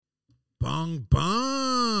Bung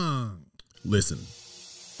bung. Listen,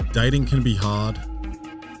 dating can be hard.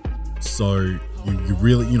 So you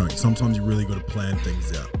really, sometimes you really got to plan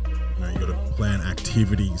things out. You got to plan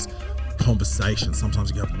activities, conversations.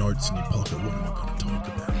 Sometimes you have notes in your pocket. What am I going to talk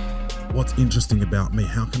about? What's interesting about me?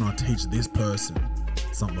 How can I teach this person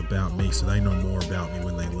something about me so they know more about me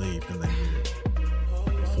when they leave than they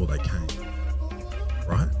knew before they came?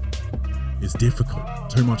 Right? It's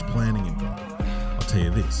difficult. Too much planning involved. I'll tell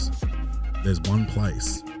you this. There's one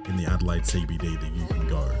place in the Adelaide CBD that you can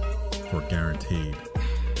go for a guaranteed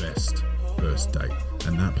best first date.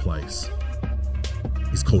 And that place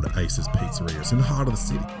is called Ace's Pizzeria. It's in the heart of the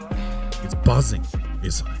city. It's buzzing.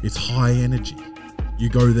 It's high energy. You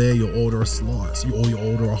go there, you order a slice, or you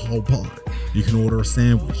order a whole pie. You can order a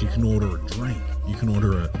sandwich. You can order a drink. You can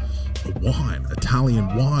order a wine, Italian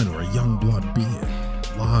wine, or a young blood beer,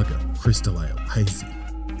 lager, crystal ale, hazy,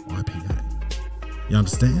 IPA. You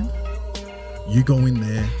understand? You go in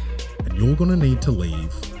there and you're going to need to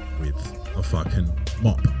leave with a fucking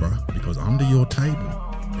mop, bro, because under your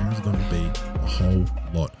table there's going to be a whole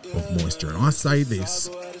lot of moisture. And I say this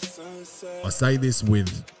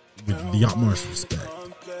with the utmost respect.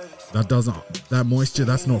 That moisture,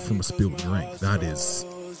 that's not from a spilled drink. That is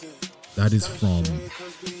from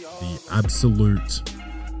the absolute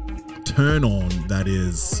turn on that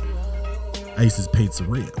is Ace's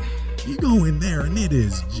Pizzeria. You go in there and it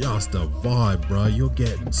is just a vibe, bro. You're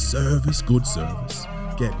getting service,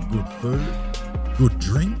 getting good food, good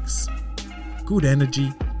drinks, good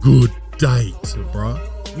energy, good date, bro.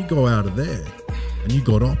 You go out of there and you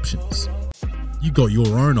got options. You got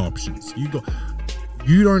your own options.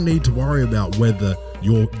 You don't need to worry about whether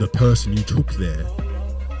the person you took there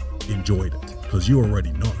enjoyed it, because you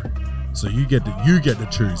already know. So you get to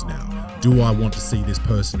choose now. Do I want to see this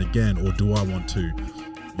person again, or do I want to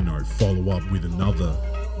follow up with another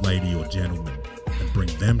lady or gentleman and bring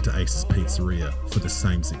them to Ace's Pizzeria for the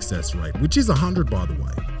same success rate, which is 100, by the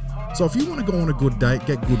way. So if you want to go on a good date,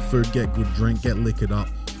 get good food, get good drink, get liquored up,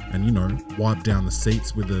 and wipe down the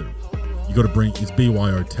seats with you got to bring his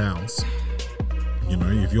BYO towels.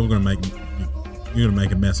 If you're gonna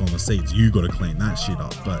make a mess on the seats, you got to clean that shit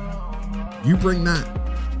up. But you bring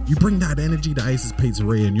that energy to Ace's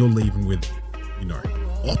Pizzeria, and you're leaving with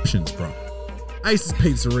options, bro. Ace's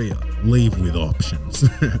Pizzeria, leave with options.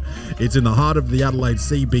 It's in the heart of the Adelaide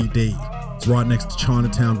CBD. It's right next to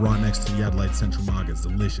Chinatown, right next to the Adelaide Central Market. It's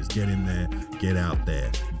delicious. Get in there, get out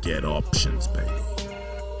there, get options, baby.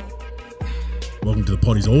 Welcome to the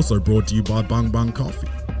Potty's also brought to you by Bung Bung Coffee.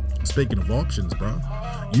 Speaking of options, bro,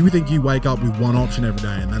 you think you wake up with one option every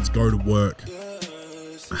day, and that's go to work,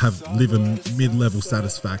 live a mid-level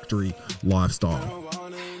satisfactory lifestyle,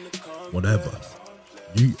 whatever.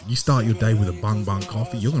 You start your day with a Bung Bung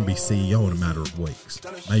Coffee, you're going to be CEO in a matter of weeks,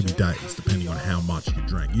 maybe days, depending on how much you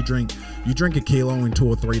drink. You drink a kilo in 2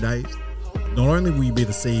 or 3 days. Not only will you be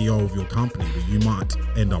the CEO of your company, but you might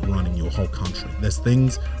end up running your whole country. There's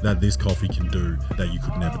things that this coffee can do that you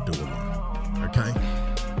could never do alone. Okay?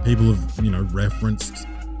 People have, referenced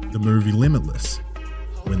the movie Limitless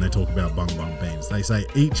when they talk about Bung Bung beans. They say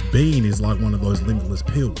each bean is like one of those limitless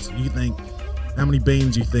pills. You think, how many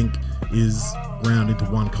beans you think is ground into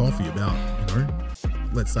one coffee? About,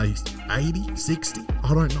 let's say 80, 60?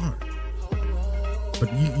 I don't know.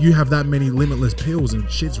 But you have that many limitless pills and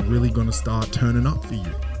shit's really going to start turning up for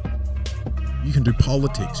you. You can do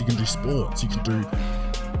politics, you can do sports, you can do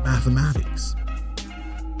mathematics.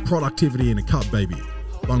 Productivity in a cup, baby.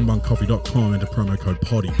 bungbungcoffee.com, enter promo code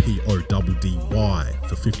PODDY, PODDY,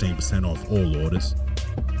 for 15% off all orders.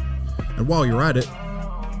 And while you're at it,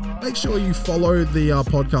 make sure you follow the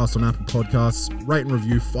podcast on Apple Podcasts. Rate and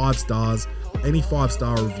review 5 stars. Any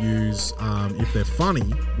 5-star reviews, if they're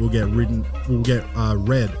funny, will get read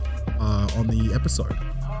on the episode.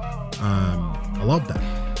 I love that.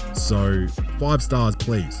 So 5 stars,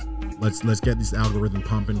 please. Let's get this algorithm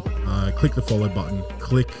pumping. Click the follow button.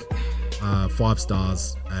 Click 5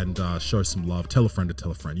 stars and show some love. Tell a friend to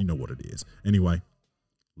tell a friend. You know what it is. Anyway,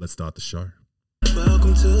 let's start the show.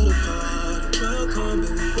 Welcome to the pod. Welcome,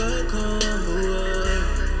 baby, welcome.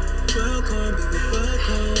 Welcome, baby,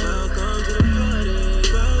 welcome. Welcome to the party.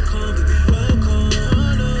 Welcome, baby, welcome.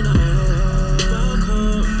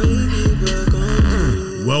 Welcome, baby,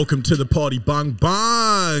 welcome. Welcome to the party, Bung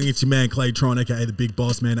Bung. It's your man Claytron, aka the Big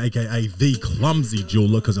Boss Man, aka the Clumsy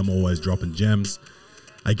Jeweler, because I'm always dropping gems,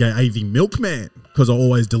 aka the Milkman, because I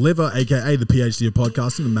always deliver, aka the PhD of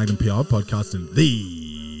podcasting, the Magnum PI of podcasting,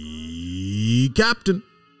 the Captain,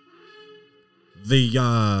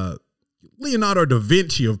 the Leonardo da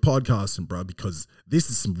Vinci of podcasting, bro, because this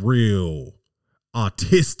is some real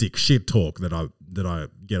artistic shit talk that I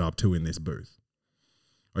get up to in this booth.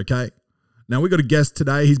 Okay? Now, we got a guest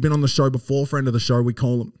today. He's been on the show before, friend of the show, we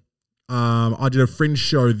call him. I did a fringe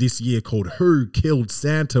show this year called Who Killed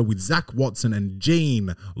Santa with Zach Watson and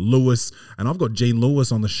Gene Lewis. And I've got Gene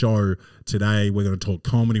Lewis on the show today. We're going to talk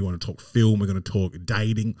comedy. We're going to talk film. We're going to talk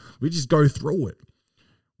dating. We just go through it.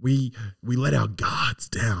 We let our guards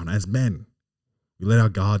down as men. We let our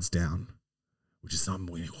guards down, which is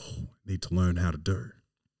something we need to learn how to do.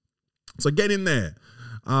 So get in there.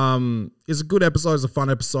 It's a good episode. It's a fun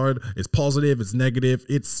episode. It's positive. It's negative.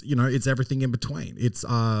 It's, it's everything in between. It's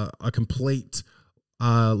a complete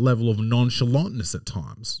level of nonchalantness at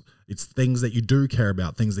times. It's things that you do care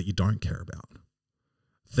about, things that you don't care about.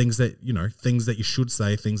 Things that you should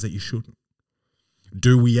say, things that you shouldn't.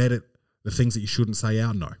 Do we edit the things that you shouldn't say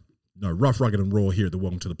out? No. No, rough, rugged, and raw here at the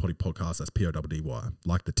Welcome to the Potty podcast. That's PODDY,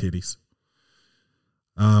 like the titties.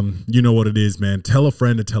 You know what it is, man. Tell a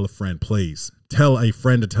friend to tell a friend, please. Tell a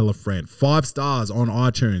friend to tell a friend. 5 stars on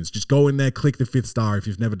iTunes. Just go in there, click the 5th star if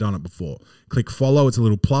you've never done it before. Click follow. It's a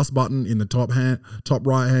little plus button in the top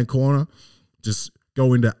right hand corner. Just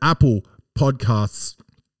go into Apple Podcasts.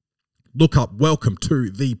 Look up Welcome to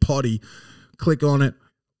the Potty. Click on it.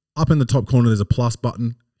 Up in the top corner, there's a plus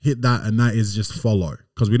button. Hit that, and that is just follow.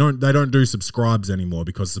 Because they don't do subscribes anymore,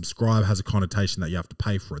 because subscribe has a connotation that you have to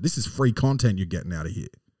pay for it. This is free content you're getting out of here.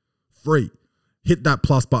 Free. Hit that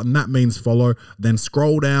plus button. That means follow. Then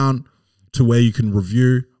scroll down to where you can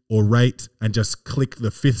review or rate, and just click the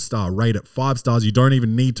 5th star. Rate it 5 stars. You don't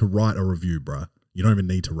even need to write a review, bruh. You don't even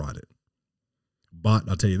need to write it. But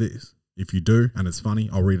I'll tell you this. If you do, and it's funny,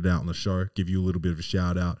 I'll read it out on the show, give you a little bit of a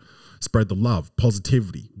shout out. Spread the love,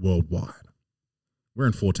 positivity worldwide. We're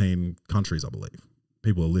in 14 countries, I believe.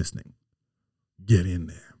 People are listening. Get in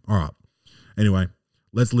there. All right. Anyway,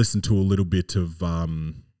 let's listen to a little bit of, I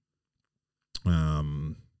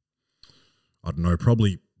don't know,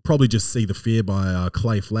 probably just See the Fear by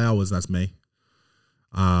Clay Flowers. That's me.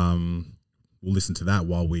 We'll listen to that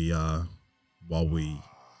while we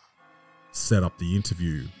set up the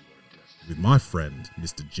interview with my friend,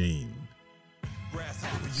 Mr. Gene. You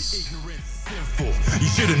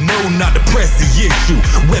should have known not to press the issue.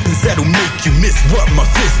 Weapons that'll make you miss what my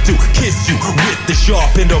fist do. Kiss you with the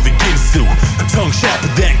sharp end of a ginsu. A tongue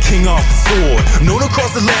sharper than King Arthur's sword. Known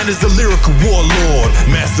across the land as the lyrical warlord.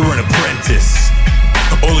 Master and apprentice.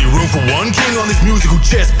 Only room for one king on this musical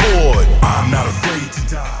chessboard. I'm not afraid to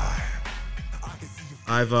die.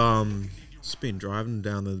 I've just been driving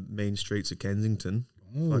down the main streets of Kensington.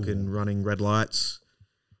 Fucking running red lights.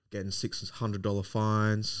 Getting $600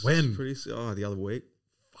 fines. When? The other week.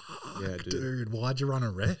 Fuck, yeah, dude. Why'd you run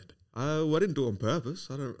a red? I didn't do it on purpose.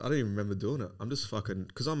 I don't even remember doing it. I'm just fucking,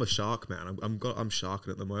 because I'm a shark, man. I'm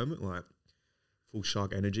sharking at the moment, like full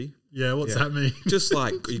shark energy. Yeah, what's that mean? Just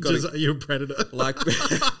like you're a predator. Like,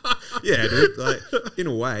 yeah, dude. Like, in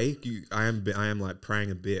a way, I am like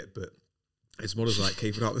praying a bit, but it's more just like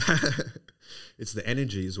keeping up. It's the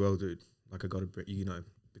energy as well, dude. Like, I got to,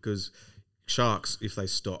 because sharks, if they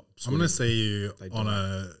stop swimming, I'm going to see you on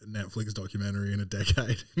a Netflix documentary in a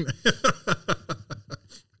decade.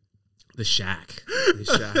 The Shack.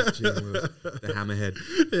 The Hammerhead.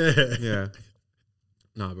 Yeah.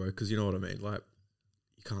 No, bro, because you know what I mean. Like,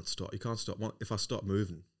 you can't stop. If I stop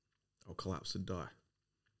moving, I'll collapse and die.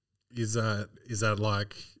 Is that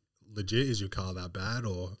like legit? Is your car that bad,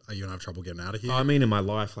 or are you going to have trouble getting out of here? I mean, in my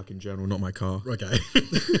life, like in general, not my car. Okay.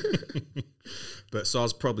 But so I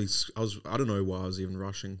don't know why I was even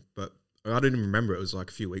rushing, but I didn't even remember. It was like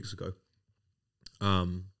a few weeks ago.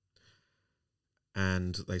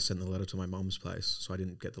 And they sent the letter to my mum's place, so I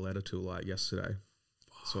didn't get the letter till like yesterday.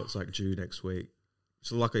 So it's like due next week.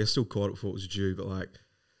 So luckily I still caught it before it was due, but like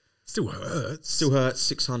still hurts.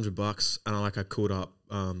 $600, and I called up.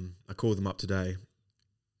 I called them up today.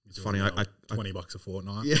 It's funny. I $20 a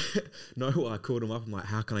fortnight. Yeah. No, I called them up. I'm like,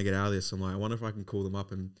 how can I get out of this? I'm like, I wonder if I can call them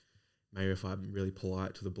up, and maybe if I'm really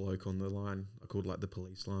polite to the bloke on the line, I called like the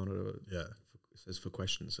police line or whatever. Yeah. It says for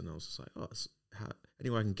questions, and I was just like,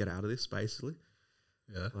 anyway, I can get out of this basically.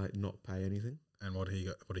 Yeah. Like not pay anything. And what he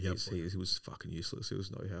got for you? He was fucking useless. It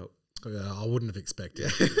was no help. Yeah, I wouldn't have expected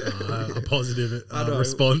a positive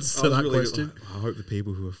response to that question. I hope the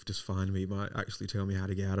people who have just fined me might actually tell me how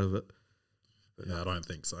to get out of it. But yeah, I don't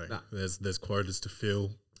think so. Nah. There's quotas to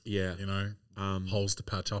fill. Yeah. Holes to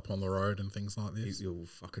patch up on the road and things like this.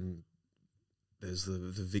 There's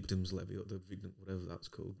the victims levy, or the victim, whatever that's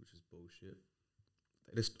called, which is bullshit.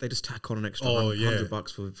 They just tack on an extra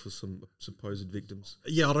 $100 for some supposed victims.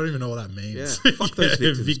 Yeah, I don't even know what that means. Yeah, fuck those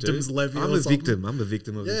victims levy. I'm a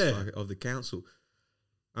victim of this of the council.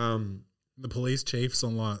 The police chief's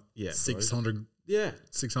on like $600 Yeah.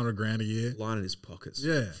 600 grand a year. Line in his pockets.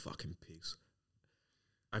 Yeah. Fucking pigs.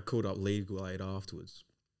 I called up Legal Aid afterwards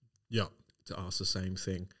Yeah. to ask the same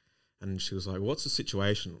thing. And she was like, what's the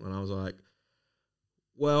situation? And I was like,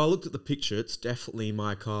 well, I looked at the picture. It's definitely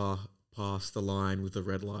my car past the line with the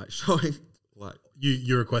red light showing. Like,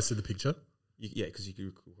 You requested the picture? yeah, because you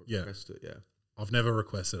could request it, yeah. I've never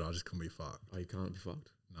requested. I just couldn't be fucked. Oh, you can't be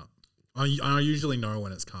fucked? No. I usually know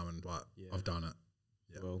when it's coming, but Yeah. I've done it.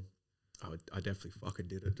 Yeah. Well, I definitely fucking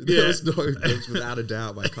did it. Yeah. There was without a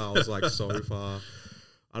doubt, my car was like so far.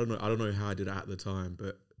 I don't know how I did it at the time,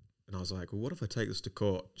 and I was like, well, what if I take this to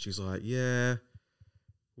court? She's like, yeah,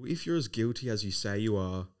 well, if you're as guilty as you say you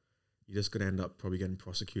are, you're just going to end up probably getting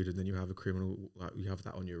prosecuted, and then you have a criminal, like you have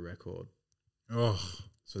that on your record. Oh.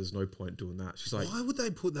 So there's no point doing that. She's like, Why would they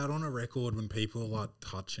put that on a record when people are like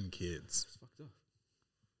touching kids? it's fucked up.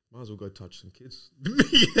 Might as well go touch some kids.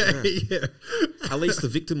 yeah. At least the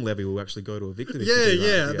victim levy will actually go to a victim. if you Yeah, do yeah, if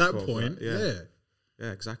at you get that caught for point. Yeah.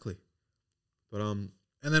 Yeah, exactly. But And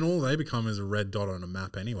then all they become is a red dot on a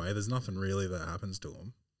map anyway. There's nothing really that happens to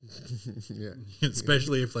them. yeah,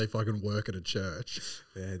 Especially if they fucking work at a church.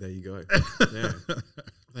 yeah. There you go. Yeah,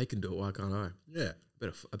 they can do it. Why can't I? Yeah.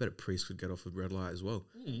 I bet a priest could get off with red light as well.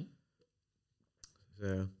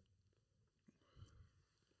 Yeah.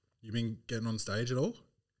 You been getting on stage at all?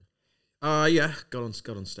 Yeah. Got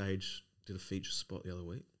on stage. Did a feature spot the other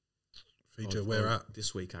week. Feature where at?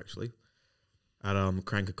 This week actually. At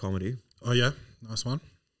Cranker Comedy, Oh yeah, nice one.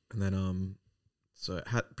 and then so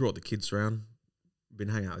brought the kids around. Been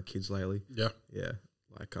hanging out with kids lately. Yeah. Yeah,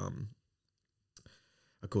 like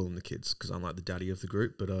I call them the kids because I'm like the daddy of the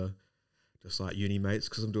group, but just like uni mates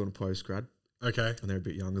because I'm doing a post grad Okay. and they're a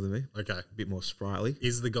bit younger than me, Okay. a bit more sprightly.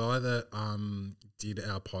 Is the guy that did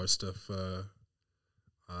our poster for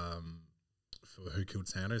Who Killed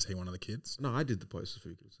Santa, is he one of the kids? No, I did the poster for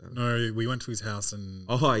kids. No, we went to his house and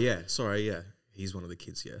Oh yeah, sorry, yeah, he's one of the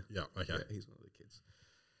kids. Yeah, yeah, okay. yeah, he's one of the kids.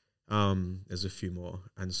 There's a few more,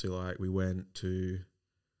 and so like we went to.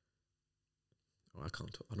 Oh, I can't.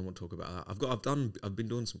 I don't want to talk about that. I've been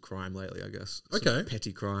doing some crime lately. I guess. Some Okay.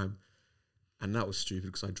 petty crime, and that was stupid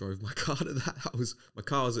because I drove my car to that. My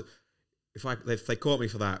car was. If they caught me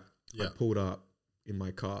for that, Yeah. I pulled up in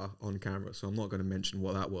my car on camera. So I'm not going to mention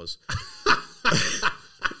what that was.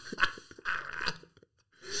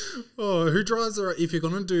 Oh, who drives around? If you're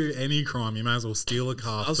gonna do any crime, you may as well steal a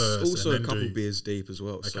car I was first. also a and then couple do, beers deep as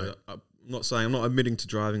well. So Okay. I'm not admitting to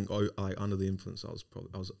driving under the influence. I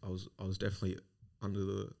was definitely under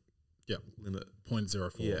the Yeah. limit.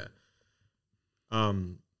 0.04. Yeah.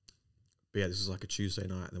 But yeah, this was like a Tuesday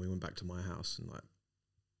night, and then we went back to my house and like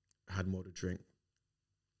had more to drink.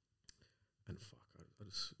 And fuck, I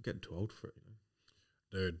just getting too old for it, you know.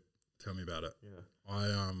 Dude, tell me about it. Yeah.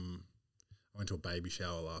 I went to a baby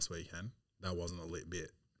shower last weekend. That wasn't a lit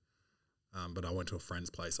bit. But I went to a friend's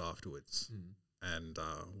place afterwards, and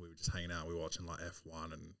we were just hanging out. We were watching like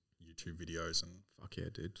F1 and YouTube videos, and Fuck yeah,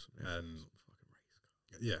 dude. And- Some fucking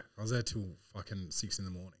race yeah, I was there till fucking 6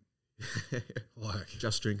 a.m. car. Like,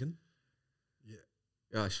 Just drinking? yeah.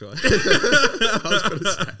 Yeah, sure. I was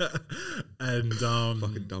gonna say. And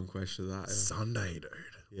Fucking dumb question that. Yeah. Sunday, dude.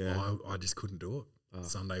 Yeah. I just couldn't do it. Oh.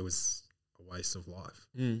 Sunday was a waste of life.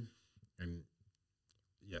 Mm. And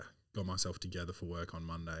yeah, got myself together for work on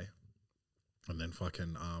Monday, and then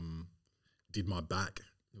fucking did my back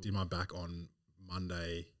on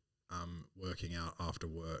Monday, working out after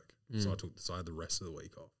work. So I had the rest of the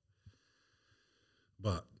week off.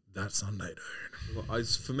 But that Sunday, dude. Well,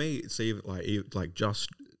 for me, it's even like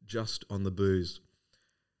just on the booze.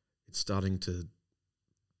 It's starting to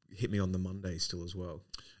hit me on the Monday still as well.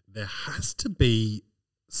 There has to be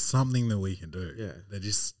something that we can do. Yeah. They're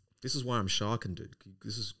just This is why I'm sharking, dude.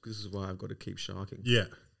 This is why I've got to keep sharking. yeah.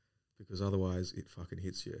 Because otherwise it fucking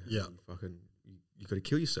hits you. Yeah. You got to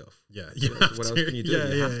kill yourself. Yeah. What else can you do? Yeah,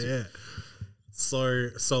 You yeah, have to. yeah.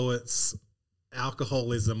 So it's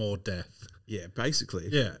alcoholism or death. Yeah, basically.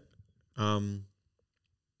 Yeah.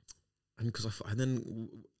 And then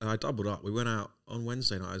I doubled up. We went out on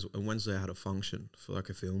Wednesday night. On Wednesday, I had a function for like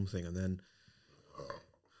a film thing, and then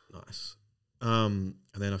nice. And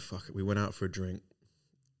then we went out for a drink,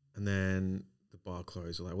 and then the bar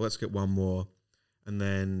closed. We're like, well, let's get one more, and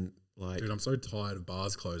then like, Dude, I'm so tired of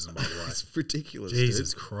bars closing, by the way. it's ridiculous.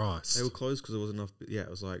 Jesus dude. Christ. They were closed because there was enough. Yeah, it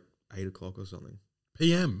was like 8 o'clock or something.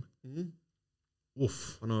 PM. Mm-hmm.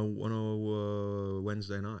 Oof. On a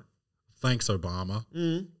Wednesday night. Thanks, Obama.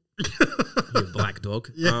 You black dog.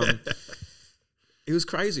 Yeah. It was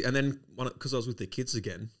crazy. And then, because I was with the kids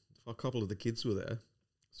again, a couple of the kids were there.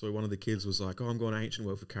 So one of the kids was like, oh, I'm going to Ancient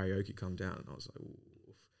World for karaoke, come down. And I was like, oof.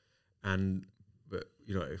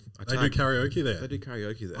 you know, They do karaoke there. They do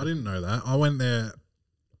karaoke there. I didn't know that. I went there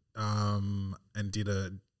and did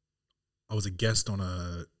I was a guest on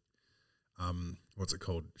a what's it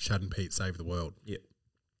called? Shad and Pete Save the World. Yeah.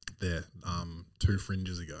 There, 2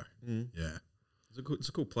 fringes ago. Yeah. It's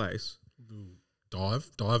a cool place.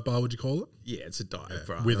 Dive bar, would you call it? Yeah, it's a dive, Yeah.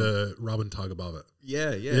 bro. With a rub and tug above it.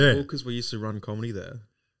 Yeah. Yeah. Well, because we used to run comedy there.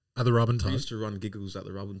 At the rub and We tug? used to run giggles at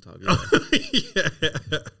the Rub and Tug. Yeah.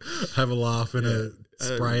 Have a laugh and a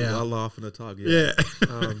spray A out. laugh and a tug. Yeah.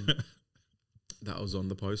 That was on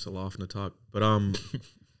the poster, laugh and a tug. But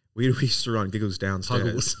we used to run giggles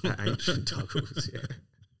downstairs. Tuggles. At ancient Tuggles, yeah.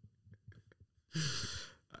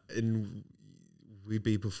 And we'd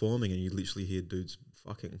be performing, and you'd literally hear dudes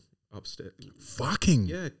fucking upstairs. Fucking.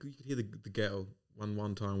 Yeah, you could hear the girl.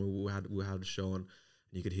 One time we had a show on, and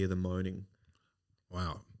you could hear them moaning,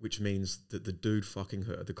 Wow. which means that the dude fucking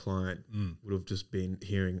her, the client, would have just been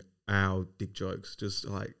hearing our dick jokes, just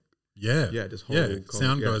like Yeah. just horrible. Yeah.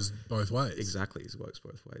 Sound yeah. goes both ways. Exactly, it works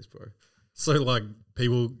both ways, bro. So like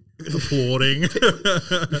people applauding.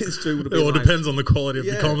 This dude would have It all been like, depends on the quality of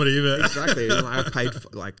the comedy, but exactly. And like, I paid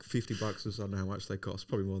like $50 or something. How much they cost?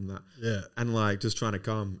 Probably more than that. yeah. And like just trying to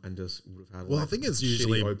come and just would have had. Well, like, I think it's shitty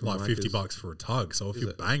usually open like micers. $50 for a tug. So if Is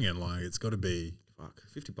you're it? banging, like it's got to be. Fuck,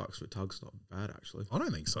 $50 for a tug's not bad actually. I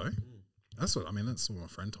don't think so. That's what my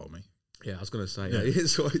friend told me. Yeah, I was gonna say. Yeah. Yeah.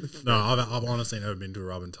 it's like No, I've honestly never been to a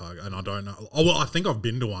rub and tug, and I don't know. Oh well, I think I've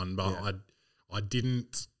been to one, but Yeah. I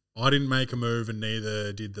didn't make a move, and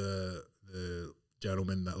neither did the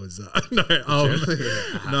gentleman that was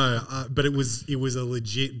but it was a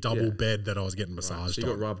legit double Yeah. bed that I was getting right, massaged. so you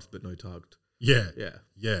got on. rubbed but no tugged. Yeah,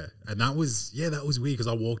 Yeah. and that was weird because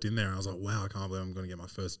I walked in there and I was like, wow, I can't believe I'm going to get my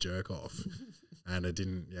first jerk off, and it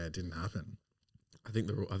didn't happen. I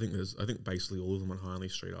think basically all of them on Hindley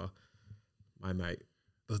Street are my mate.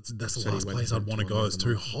 That's the Said he last went place I'd want to to go. one It's of too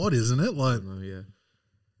them. hot, isn't it? Like, Yeah.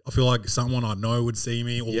 I feel like someone I know would see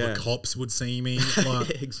me, or Yeah. the cops would see me.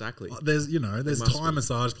 Like, exactly. there's must Thai be.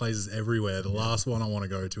 massage places everywhere. The last one I want to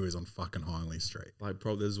go to is on fucking Hindley Street. Like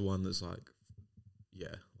probably there's one that's like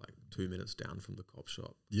 2 minutes down from the cop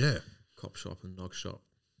shop and nog shop.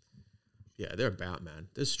 Yeah, they're about, man.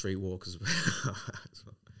 There's streetwalkers.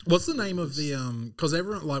 What's the name of the because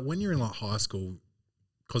everyone, like, when you're in like high school,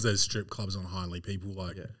 because there's strip clubs on Hindley, people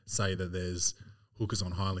like say that there's hookers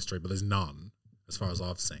on Hindley Street, but there's none as far as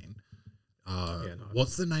I've seen.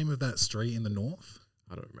 What's the name of that street in the north?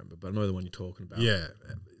 I don't remember, but I know the one you're talking about. Yeah,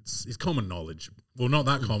 it's common knowledge. Well, not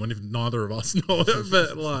that common if neither of us know it,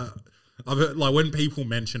 but like I've heard, like when people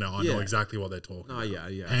mention it, I know Yeah. exactly what they're talking No,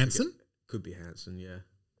 about. yeah. Hanson? Could be Hanson, yeah.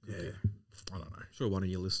 Could Yeah, be. I don't know. Sure, one of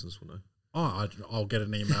your listeners will know. Oh, I'll get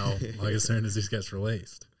an email like as soon as this gets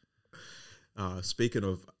released. Speaking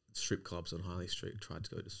of strip clubs on Hindley Street, tried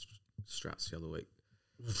to go to Strats the other week.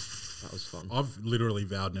 That was fun. I've literally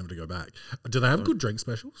vowed never to go back. Do they have good drink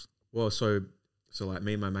specials? Well, so like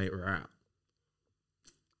me and my mate were out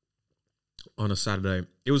on a Saturday.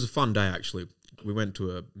 It was a fun day actually. We went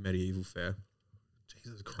to a medieval fair.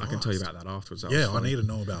 Jesus Christ! I can tell you about that afterwards. That Yeah, was I funny. need to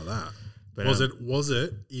know about that. But, was um,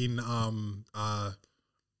 it in the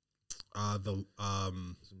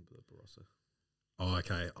Barossa. Oh,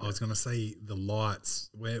 okay. I was gonna say the lights.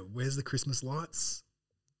 Where's the Christmas lights?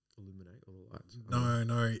 Illuminate all the lights.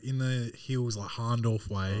 No, in the hills, like Harndorf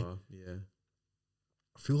way. Yeah.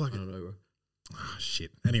 I feel like I don't know, bro.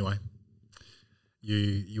 shit. Anyway,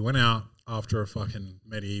 you went out after a fucking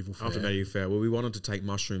medieval fair. After medieval fair. Well, we wanted to take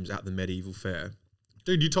mushrooms at the medieval fair.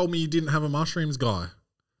 Dude, you told me you didn't have a mushrooms guy.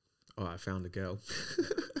 Oh, I found a girl.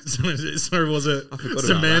 So was it I forgot about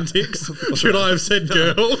semantics? that. Should I have said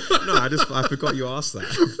girl? No, I forgot you asked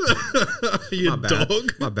that. You My bad.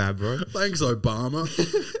 dog. My bad, bro. Thanks, Obama.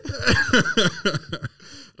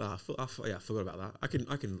 Nah, I forgot about that. I can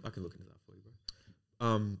look into that for you,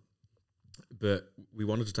 bro. But we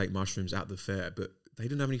wanted to take mushrooms at the fair, but they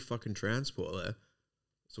didn't have any fucking transport there,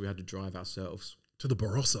 so we had to drive ourselves To the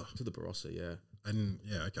Barossa. to the Barossa. Yeah, And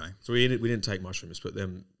yeah, okay. so we didn't take mushrooms, but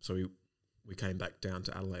then so we came back down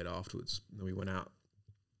to Adelaide afterwards. And then we went out,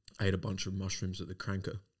 ate a bunch of mushrooms at the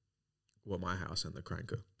Cranker, well, my house and the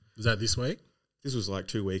Cranker. Was that this week? This was like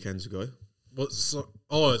 2 weekends ago. So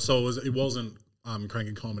it wasn't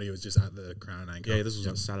Cranking Comedy, it was just at the Crown and Anchor. Yeah, this was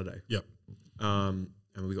on Saturday. Yep.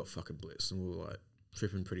 And we got fucking blitzed, and we were like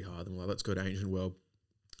tripping pretty hard. And we're like, let's go to Ancient World.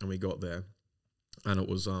 And we got there, and it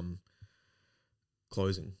was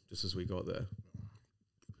closing just as we got there.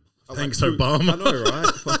 Thanks, Like Obama. I know,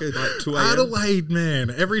 right? Fucking like 2 a.m. Adelaide, man.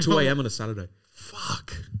 Every 2 time. a.m. on a Saturday.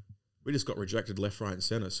 Fuck. We just got rejected left, right, and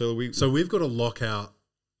center. So So we've got a lockout,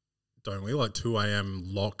 don't we? Like 2 a.m.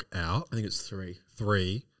 lockout, I think it's 3.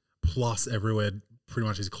 3, plus everywhere pretty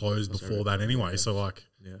much is closed before that anyway. So like,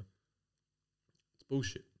 Yeah. It's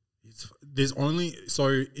bullshit. there's only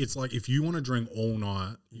so it's like if you want to drink all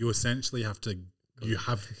night, you essentially have to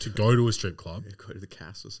go to a strip club. Yeah, go to the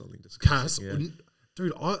Cass or something. Cass, Yeah.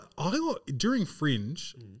 dude, I got during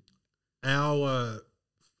Fringe, our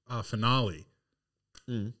finale.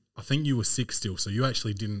 I think you were sick still, so you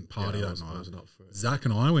actually didn't party that night. I wasn't up for it. Zach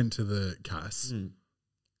and I went to the Cass.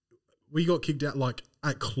 We got kicked out like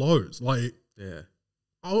at close. Like Yeah.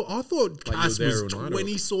 I thought Like Cass you were there was all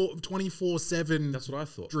night, 24/7. That's what I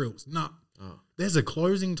thought. drills. Nah, Oh, there's a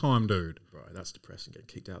closing time, dude. bro, that's depressing. Getting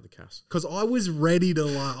kicked out of the Cass. Because I was ready to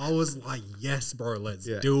I was like, yes, bro, let's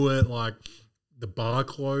Yeah. do it. Like the bar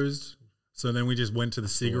closed, so then we just went to the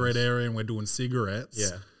cigarette area and we're doing cigarettes.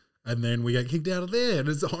 Yeah. and then we get kicked out of there, and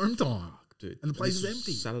it's home time, Dude. and the place this is was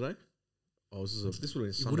empty. Saturday? Oh, this would have been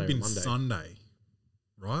It Sunday would have or been Monday. Sunday,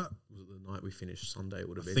 right? Was it the night we finished? Sunday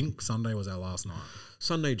would have I been. think Sunday was our last night.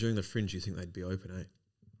 Sunday during the Fringe, you think they'd be open, eh?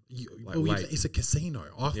 Like Well, late. it's a casino.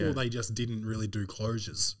 I Yeah. thought they just didn't really do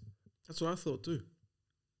closures. That's what I thought too.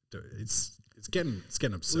 Dude, it's getting We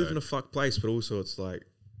live absurd. in a fuck place, but also it's like,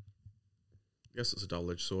 I guess it's a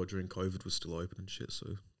double-edged sword. During COVID was still open and shit, so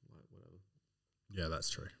like whatever. Yeah, that's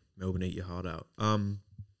true. Melbourne, eat your heart out.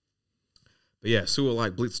 But yeah, so we were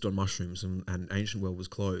like blitzed on mushrooms, and Ancient Well was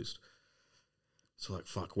closed. So like,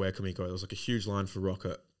 fuck, where can we go? There was like a huge line for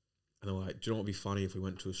Rocket, and they're like, do you know what would be funny if we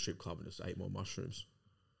went to a strip club and just ate more mushrooms?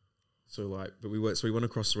 So like, but we went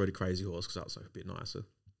across the road to Crazy Horse because that was like a bit nicer.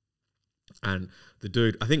 And the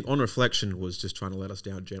dude, I think on reflection, was just trying to let us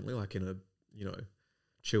down gently, like in a, you know,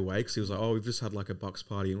 chill way, because he was like, oh, we've just had like a Bucks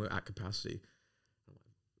party and we're at capacity.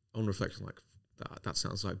 On reflection, like, that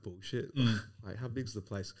sounds like bullshit. Like, how big's the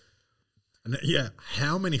place? And yeah,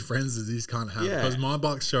 how many friends does this cunt have? Yeah. Because my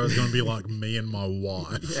Bucks show is going to be like me and my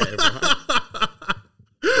wife. Yeah, right.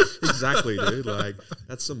 Exactly, dude. Like,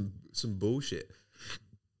 that's some bullshit.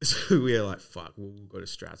 So we're like, fuck, we'll go to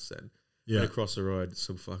Strats then. Yeah. And across the road,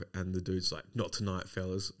 and the dude's like, not tonight,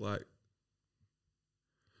 fellas. Like,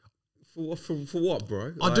 for what,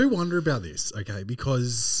 bro? I Like, do wonder about this, okay,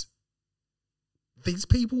 because these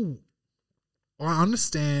people, I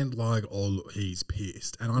understand, like, oh, look, he's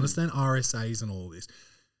pissed, and I understand RSAs and all this.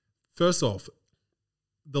 First off,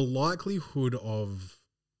 the likelihood of,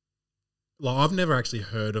 like, I've never actually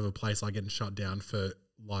heard of a place like getting shut down for,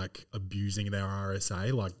 like, abusing their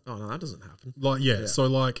RSA, like, Oh, no, that doesn't happen. yeah. So,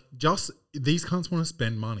 like, just, these cunts want to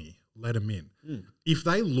spend money. Let them in. If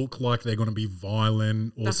they look like they're going to be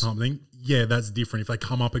violent or something, yeah, that's different. If they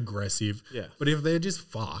come up aggressive. Yeah. But if they're just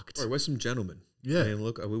fucked. Bro, we're some gentlemen. Yeah. And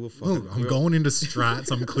look, we were fucking. Look, I'm going into Strats.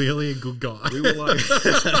 I'm clearly a good guy. We were like,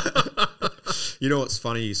 you know what's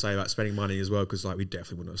funny you say about spending money as well, because like we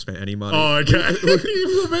definitely wouldn't have spent any money. Oh, okay.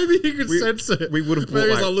 Well, maybe you could sense it. We would have bought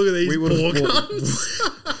Maybe it's like, look at these we poor would have bought,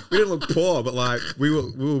 cunts. we didn't look poor, but like we were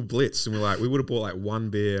blitzed, and we would have bought like one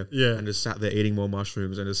beer, Yeah. and just sat there eating more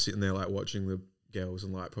mushrooms and just sitting there like watching the girls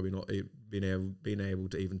and like probably not being able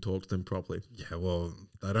to even talk to them properly. Yeah, well,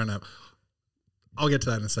 they don't have. I'll get to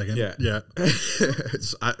that in a second. Yeah. Yeah.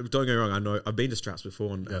 Don't get me wrong. I know I've been to Strats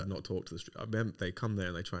before and have not talked to the. I remember they come there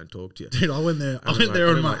and they try and talk to you. Dude, I went there. I was went like- there I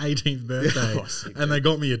on mean, my like- 18th birthday, Oh, sick, and they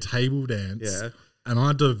got me a table dance. Yeah. And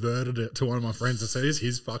I diverted it to one of my friends and said, "It's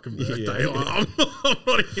his fucking birthday." Yeah. Like, I'm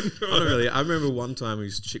not into it. I don't really. I remember one time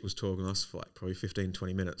this chick was talking to us for like probably 15,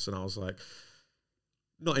 20 minutes, and I was like,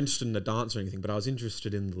 not interested in the dance or anything, but I was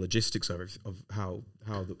interested in the logistics of how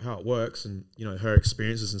it works and, you know, her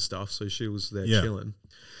experiences and stuff. So she was there chilling.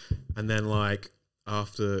 And then like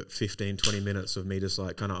after 15, 20 minutes of me just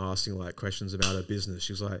like kind of asking like questions about her business,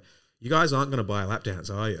 she was like, you guys aren't going to buy a lap dance,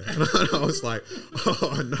 are you? And I was like,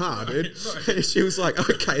 oh, nah, dude. And she was like,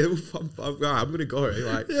 okay, I'm going to go.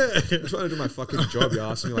 Like, I'm trying to do my fucking job. You're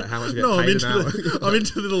asking me like how much I get paid an hour. I'm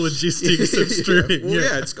into the logistics of stripping. Well,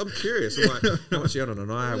 yeah, I'm curious. I'm like, how much you on a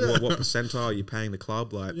night? What percentile are you paying the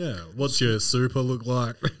club? Like, Yeah. What's your super look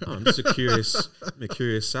like? I'm just a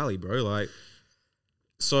curious Sally, bro. Like,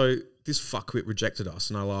 so this fuckwit rejected us,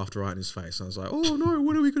 and I laughed right in his face. And I was like, "Oh no,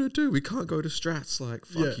 what are we gonna do? We can't go to Strats." Like,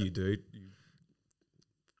 fuck you, dude.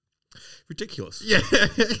 Ridiculous. yeah.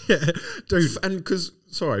 Dude. And because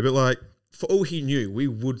sorry, but like for all he knew, we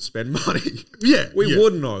would spend money. Yeah. We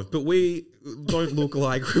wouldn't have, but we don't look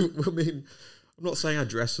like. I mean, I'm not saying I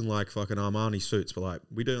dress in like fucking Armani suits, but like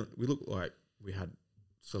we don't. We look like we had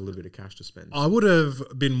a little bit of cash to spend. I would have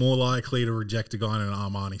been more likely to reject a guy in an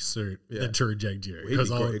Armani suit than to reject you. He'd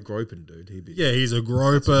be groping, dude. He'd be he's a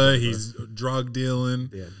groper. He's drug dealing.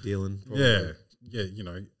 dealing. Probably. Yeah. You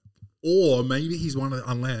know, Or maybe he's one of the,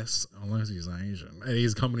 unless he's Asian and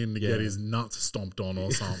he's coming in to get his nuts stomped on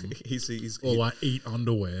or something. Or like eat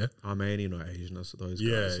underwear. Armenian or Asian, that's what those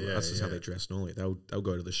Yeah, guys. yeah, That's just how yeah. they dress normally. They'll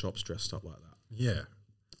go to the shops dressed up like that. Yeah.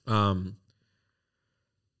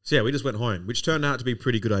 So yeah, we just went home, which turned out to be a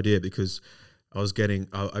pretty good idea because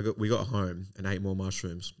we got home and ate more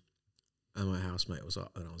mushrooms, and my housemate was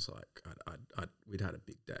up, and I was like, we'd had a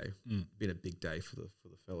big day, been a big day for the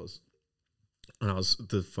fellas, and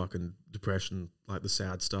the fucking depression, like the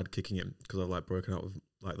sad started kicking in because I've like broken up with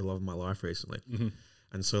like the love of my life recently,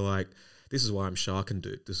 and so like this is why I'm sharking,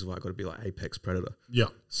 dude. This is why I got to be like apex predator. Yeah.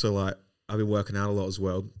 So like I've been working out a lot as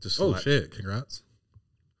well. Just Shit! Congrats.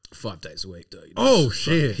 5 days a week, dude. You Oh, just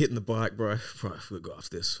shit. fucking hitting the bike, bro. Probably if we go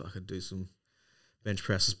after this, I could do some bench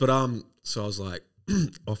presses. But so I was like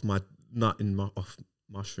off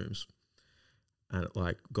mushrooms, and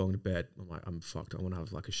like going to bed. I'm like, I'm fucked. I want to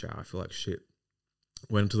have like a shower. I feel like shit.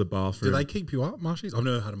 Went into the bathroom. Do they keep you up, mushies? I've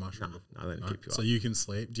never had a mushroom. No, they don't keep you up. So you can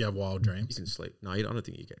sleep. Do you have wild dreams? You can sleep. No, I don't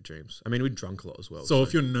think you get dreams. I mean, we drunk a lot as well. So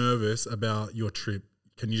if you're nervous about your trip,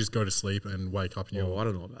 can you just go to sleep and wake up and you're... I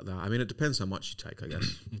don't know about that. I mean, it depends how much you take, I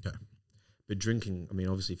guess. Okay. But drinking, I mean,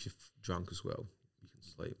 obviously, if you're drunk as well, you can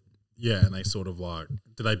sleep. Yeah, and they sort of like...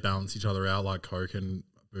 Do they balance each other out like Coke and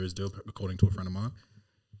booze do, according to a friend of mine?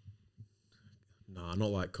 Nah, not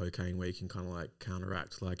like cocaine where you can kind of like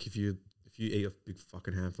counteract. Like if you eat a big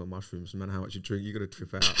fucking handful of mushrooms, no matter how much you drink, you're gonna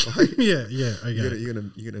trip out. Like, yeah, okay. You're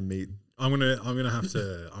gonna meet. I'm gonna have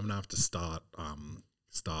to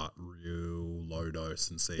start real low dose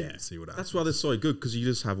and see what happens. That's why they're so good because you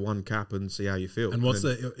just have one cap and see how you feel. And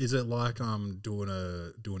is it like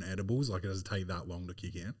doing edibles? Like, does it take that long to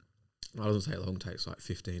kick in? It doesn't take long. It takes like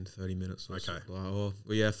 15 to 30 minutes. Or Okay. so. Like, well,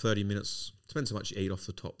 yeah, 30 minutes. Depends how much you eat off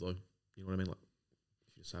the top, though. You know what I mean? Like,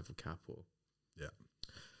 if you just have a cap or... Yeah.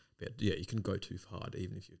 But yeah, you can go too hard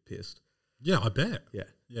even if you're pissed. Yeah, I bet. Yeah.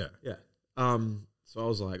 Yeah. Yeah. So I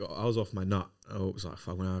was like, I was off my nut. I was like,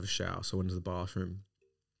 fuck, I'm gonna have a shower. So I went to the bathroom.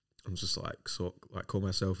 I was just like, call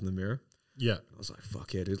myself in the mirror. Yeah. I was like,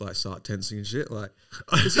 fuck yeah, dude. Like, start tensing and shit. Like,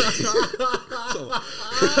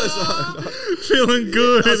 Feeling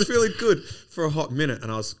good. I was feeling good for a hot minute,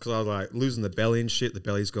 and I was like losing the belly and shit. The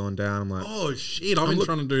belly's gone down. I'm like, Oh shit! I've been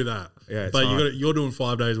trying to do that. Yeah, it's but hard. you're doing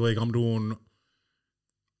 5 days a week. I'm doing,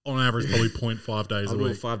 on average, probably 0.5 days I'm a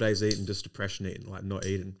doing week. 5 days eating, just depression eating, like not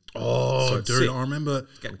eating. Oh, So dude! sick. I remember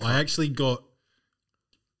Getting cut. I actually got.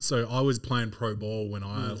 So I was playing pro ball when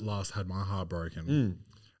I last had my heart broken,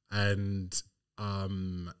 and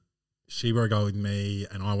she broke up with me,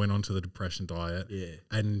 and I went onto the depression diet. Yeah.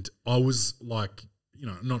 And I was like,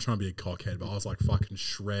 not trying to be a cockhead, but I was like fucking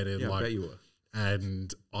shredded. Yeah, like, I bet you were.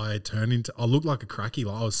 And I looked like a cracky.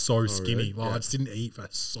 Like I was so skinny. really? Like Yeah. I just didn't eat for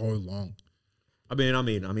so long. I mean,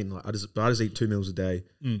 like I just eat 2 meals a day,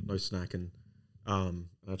 no snacking, and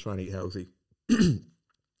I try and eat healthy.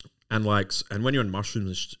 And when you're on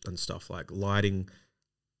mushrooms and stuff, like lighting,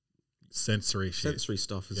 Sensory shit. sensory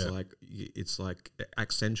stuff is Yeah. like it's like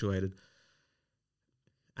accentuated.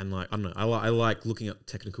 And like I don't know, I like looking at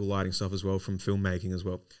technical lighting stuff as well from filmmaking as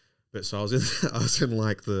well. But so I was in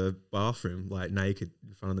like the bathroom, like naked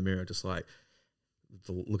in front of the mirror, just like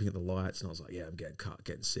looking at the lights, and I was like, yeah, I'm getting cut,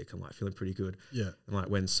 getting sick. I'm like feeling pretty good. Yeah. And like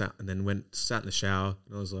sat in the shower,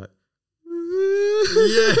 and I was like,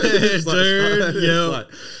 Yeah, It's like- dude. it's Yeah. like,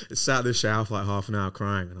 sat in the shower for like half an hour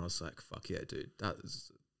crying, and I was like, fuck yeah, dude, that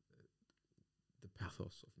is the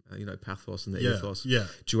pathos, pathos and the Yeah. ethos, Yeah.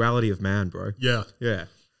 duality of man, bro. Yeah. Yeah,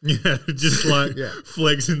 Yeah. Just like Yeah.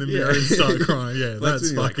 flex in the mirror and start crying. Yeah.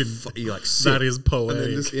 That's fucking. you like That is and then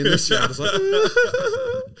poetic. just in the shower, just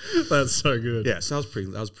like That's so good. yeah. So that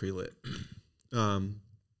was pretty lit.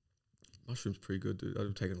 Mushrooms pretty good, dude.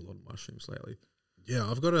 I've taken a lot of mushrooms lately. Yeah,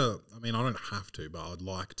 I don't have to, but I'd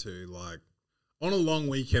like to, like, on a long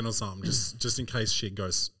weekend or something, just in case shit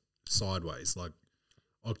goes sideways. Like,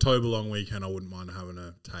 October long weekend, I wouldn't mind having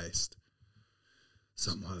a taste.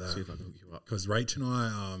 Something like See that. if I can hook you up. Because Rach and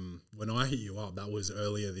I, when I hit you up, that was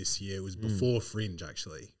earlier this year. It was before Fringe,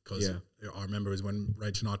 actually. Because I remember it was when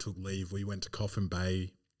Rach and I took leave, we went to Coffin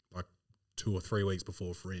Bay like 2 or 3 weeks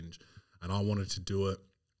before Fringe. And I wanted to do it.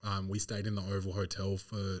 We stayed in the Oval Hotel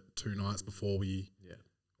for 2 nights before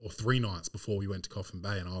or 3 nights before we went to Coffin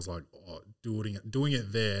Bay, and I was like, doing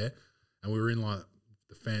it there, and we were in like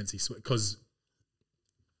the fancy suite because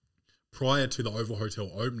prior to the Oval Hotel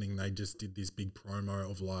opening, they just did this big promo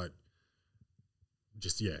of like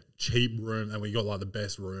cheap room, and we got like the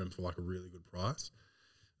best room for like a really good price.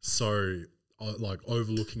 So like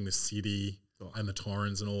overlooking the city. And the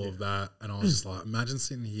Torrens and all of that, and I was just like, imagine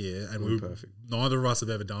sitting here, and Perfect. neither of us have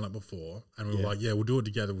ever done it before, and we were like, yeah, we'll do it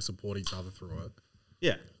together, we'll support each other through it.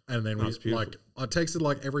 Yeah. And then That's we beautiful. I texted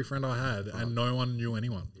like every friend I had, and no one knew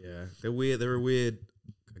anyone. Yeah, they're weird. They're a weird.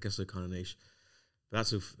 I guess they're kind of niche.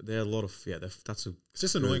 But they're a lot of that's a. It's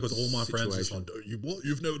just annoying because all my situation. friends just like,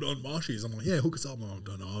 you've never done marshies. I'm like, yeah, hook us up. I'm like,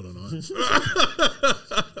 I don't know.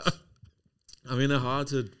 I mean, they're hard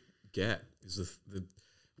to get.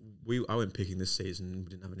 I went picking this season. We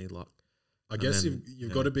didn't have any luck. I guess then,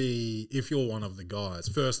 you've got to be, if you're one of the guys,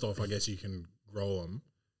 first off, I guess you can grow them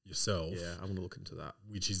yourself. Yeah, I'm gonna look into that.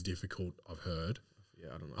 Which is difficult, I've heard.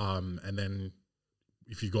 Yeah, I don't know. And then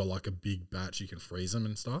if you got like a big batch, you can freeze them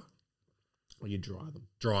and stuff. Or you dry them.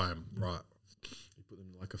 Dry them, right. You put them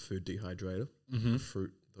in like a food dehydrator.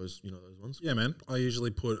 Fruit, those those ones. Yeah, man. I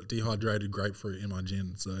usually put dehydrated grapefruit in my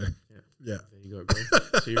gin, so yeah. There you go,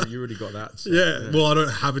 bro. So you already got that. So, Yeah, well, I don't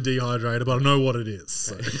have a dehydrator, but I know what it is.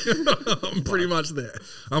 So. I'm pretty much there.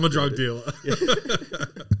 I'm a drug dealer.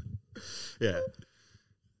 Yeah.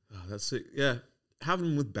 Oh, that's it. Yeah. Having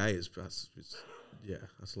them with bay that's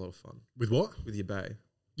a lot of fun. With what? With your bay.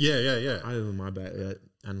 Yeah. I have my bay, yeah,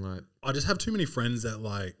 and like I just have too many friends that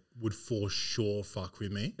like would for sure fuck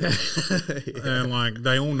with me. And like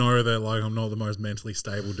they all know that like I'm not the most mentally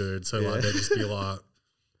stable dude. So like they just be like,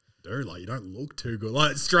 dude, like you don't look too good.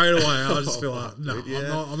 Like straight away I just feel like, no, dude,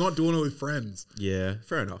 I'm not doing it with friends. Yeah,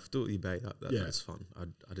 fair enough. Do it with your bay. That's fun.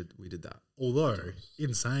 We did that. Although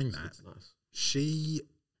in saying that, It's nice. she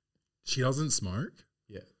doesn't smoke.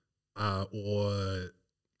 Yeah. Or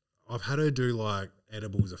I've had her do like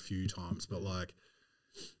edibles a few times, but like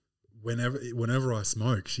whenever I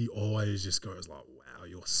smoke, she always just goes like, "Wow,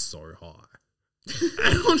 you're so high."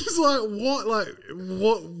 And I'm just like,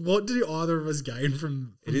 what did either of us gain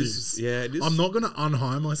from It this? is. Yeah, it is. I'm not gonna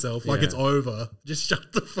unhigh myself. Like Yeah. it's over. Just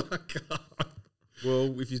shut the fuck up.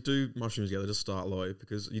 Well, if you do mushrooms together, just start low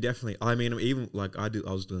because you definitely. I mean, even like I did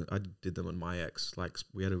them on my ex. Like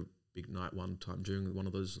we had a big night one time during one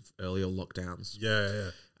of those earlier lockdowns.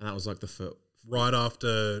 Yeah. And that was like the first. Right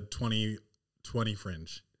after 2020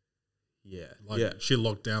 Fringe. Yeah. Like she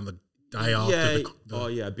locked down the day after.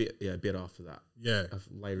 A bit after that. Yeah.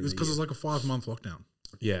 Later. It was because it was like a 5-month lockdown.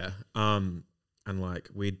 Yeah. And like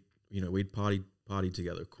we'd partied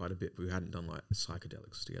together quite a bit, but we hadn't done like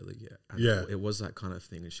psychedelics together yet. And it was that kind of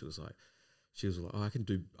thing. And she was like, oh,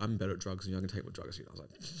 I'm better at drugs than you. I can take my drugs. And I was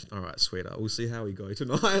like, all right, sweetheart, we'll see how we go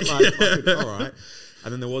tonight. Like, all right.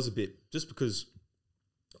 And then there was a bit, just because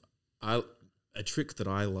a trick that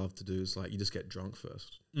I love to do is like, you just get drunk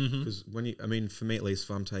first. Because for me at least, if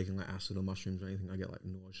I'm taking like acid or mushrooms or anything, I get like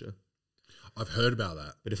nausea. I've heard about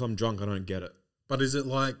that. But if I'm drunk, I don't get it. But is it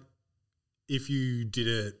like, if you did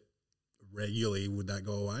it regularly, would that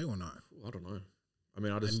go away or no? I don't know. I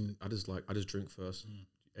mean, I just drink first.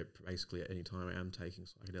 Basically at any time I am taking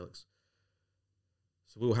psychedelics.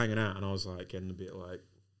 So we were hanging out and I was like getting a bit like,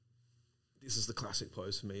 this is the classic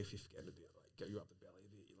pose for me. If you're getting a bit like, get you up the belly a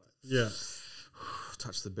bit, you like,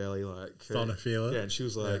 touch the belly, like starting to feel it. Yeah, and she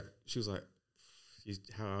was like,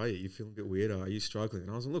 how are you? You feeling a bit weird? Are you struggling?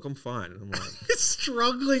 And I was like, look, I'm fine. And I'm like,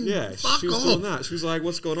 struggling. yeah, Fuck she was off. doing that. She was like,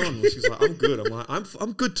 what's going on? And she's like, I'm good. I'm like,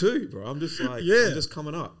 I'm good too, bro. I'm just like, I'm just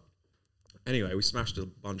coming up. Anyway, we smashed a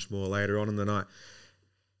bunch more later on in the night.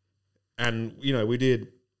 And, we did,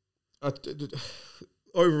 throughout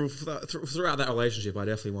that relationship, I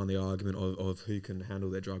definitely won the argument of who can handle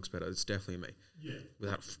their drugs better. It's definitely me. Yeah.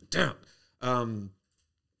 Without doubt. But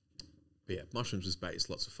yeah, mushrooms is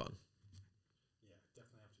base, lots of fun. Yeah,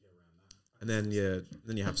 definitely have to get around that. And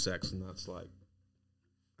then you have sex, and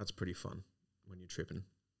that's pretty fun when you're tripping.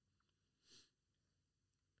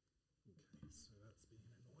 So that's been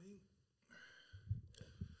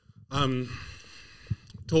annoying.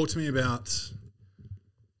 Talk to me about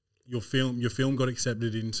your film. Your film got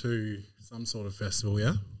accepted into some sort of festival,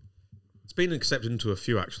 yeah? It's been accepted into a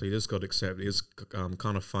few, actually. It just got accepted. It's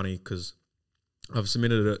kind of funny because I've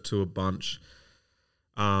submitted it to a bunch.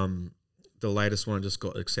 The latest one I just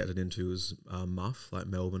got accepted into was MUF, like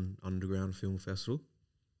Melbourne Underground Film Festival.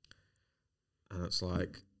 And it's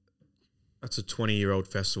like, that's a 20-year-old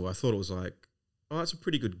festival. I thought it was like, oh, that's a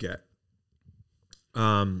pretty good get.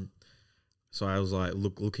 So I was like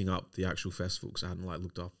looking up the actual festival because I hadn't like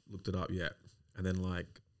looked it up yet. And then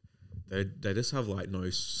like they just have like no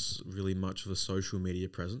really much of a social media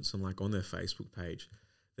presence. I'm like on their Facebook page,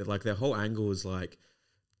 that like their whole angle is like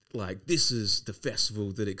this is the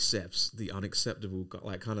festival that accepts the unacceptable,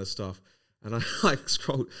 like kind of stuff. And I like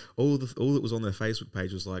scrolled all that was on their Facebook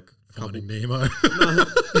page was like Finding Nemo. No,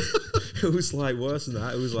 it was like worse than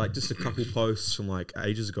that. It was like just a couple posts from like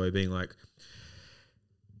ages ago being like,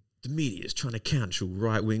 the media is trying to cancel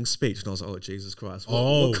right-wing speech. And I was like, oh, Jesus Christ.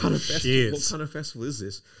 What kind of festival is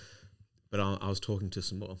this? But I was talking to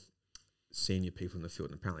some more senior people in the field,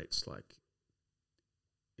 and apparently it's like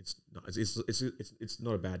it's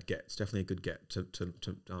not a bad get. It's definitely a good get to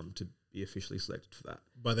be officially selected for that.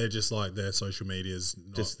 But they're just like their social media's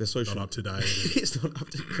not, Just their social not up to date. It's not up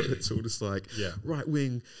to date. It's all just like Yeah. right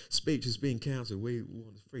wing speech is being cancelled. We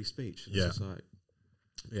want free speech. And Yeah. it's just like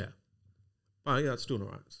but yeah, it's still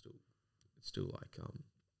alright. It's still like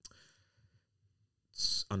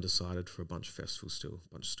it's undecided for a bunch of festivals. Still,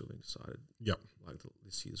 a bunch still being decided. Yep. Like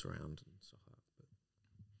this year's round and stuff like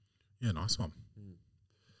that. Yeah, nice one.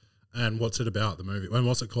 And what's it about, the movie? And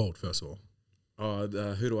what's it called, first of all? Oh,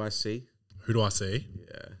 Who Do I See? Who Do I See?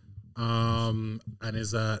 Yeah. And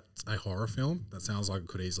is that a horror film? That sounds like it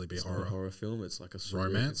could easily be It's a not horror. a horror film. It's like a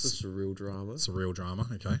Romance? It's a surreal drama. It's a real drama,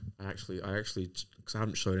 okay. I actually, because I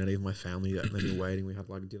haven't showed any of my family yet, and they've been waiting. We had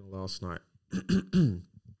like dinner last night,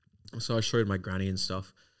 so I showed my granny and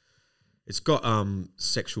stuff. It's got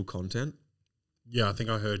sexual content. Yeah, I think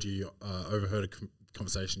I heard you overheard a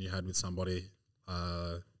conversation you had with somebody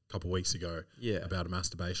a couple of weeks ago. Yeah. About a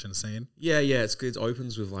masturbation scene. Yeah. It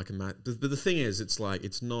opens with like but the thing is, it's like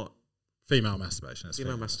it's not Female masturbation. It's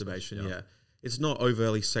female masturbation. yeah. Yeah, it's not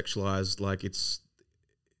overtly sexualized. Like it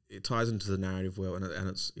ties into the narrative well, and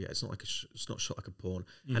it's it's not like it's not shot like a porn,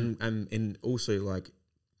 and also like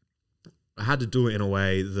I had to do it in a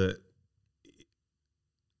way that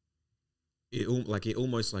it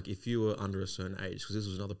almost like if you were under a certain age, because this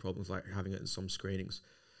was another problem with like having it in some screenings,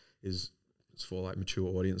 is it's for like mature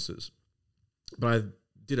audiences, but I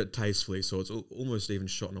did it tastefully, so it's almost even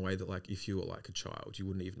shot in a way that like if you were like a child, you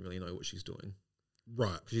wouldn't even really know what she's doing.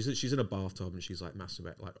 Right. She's in a bathtub and she's like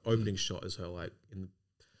masturbating. Like opening shot is her like in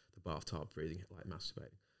the bathtub breathing, like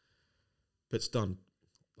masturbating. But it's done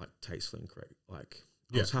like tastefully and correct. Like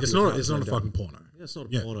I Yeah, was happy it's with not how it's not a turned out. fucking porno. Yeah, it's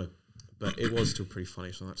not a porno, but it was still pretty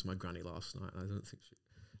funny. So that's my granny last night. I don't think she.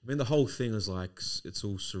 I mean, the whole thing is like it's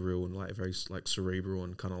all surreal and like very like cerebral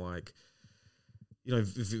and kind of like, you know,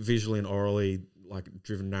 visually and orally like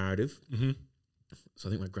driven narrative. Mm-hmm. So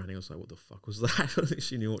I think my granny was like, "What the fuck was that?" I don't think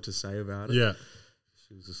she knew what to say about it. Yeah.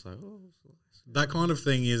 She was just like, "Oh, it's nice." That kind of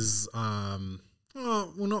thing is not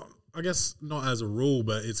I guess not as a rule,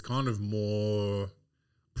 but it's kind of more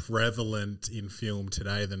prevalent in film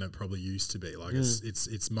today than it probably used to be. Like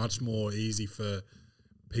it's much more easy for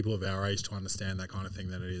people of our age to understand that kind of thing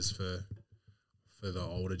than it is for the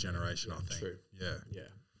older generation, I think. True. Yeah. Yeah.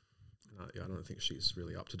 I don't think she's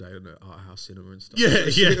really up to date on the art house cinema and stuff. Yeah,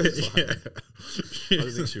 She yeah, was like- yeah. I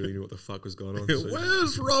don't think she really knew what the fuck was going on. So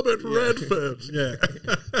Where's Robert Redford? Yeah.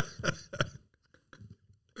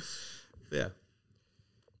 yeah,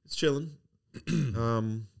 it's chilling.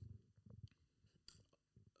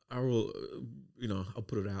 I will, I'll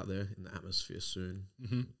put it out there in the atmosphere soon.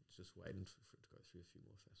 Mm-hmm. Just waiting for it to go through a few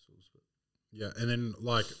more festivals. But Yeah, and then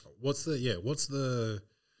like, what's the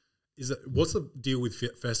deal with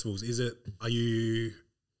festivals? Do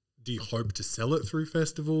you hope to sell it through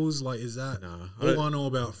festivals? Like, is that all I know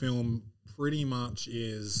about film? Pretty much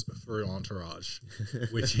is through Entourage,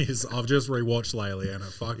 which is I've just rewatched lately, and it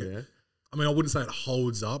fucking. yeah, I mean, I wouldn't say it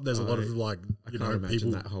holds up. There's a lot of like, I can't imagine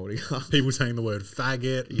people that holding up. people saying the word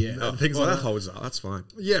faggot, and things well, like that that. holds up. That's fine.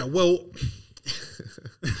 Yeah, well,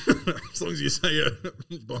 as long as you say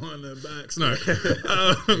it behind their backs. No,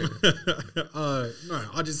 no,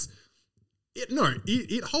 I just,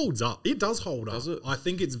 it holds up. It does hold up. Does it? I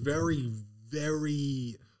think it's very,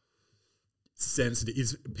 very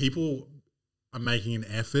sensitive. People are making an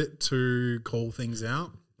effort to call things out.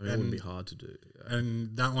 I mean, it wouldn't be hard to do. Yeah.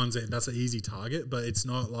 And that's an easy target, but it's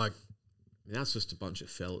not like, I mean, that's just a bunch of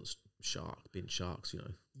fellas being sharks,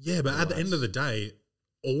 yeah, but at the end Lads. of the day,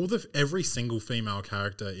 every single female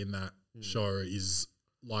character in that show is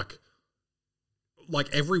like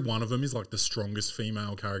every one of them is like the strongest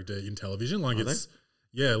female character in television. Like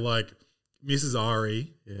Are like Mrs.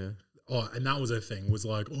 Ari. Yeah, Oh, and that was her thing, was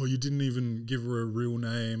like, oh, you didn't even give her a real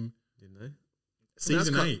name. didn't they?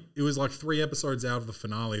 Season 8, it was like 3 episodes out of the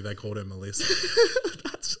finale, they called her Melissa.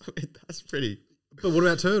 that's pretty. But what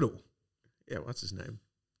about Turtle? Yeah, what's his name?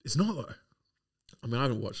 It's not though. I mean, I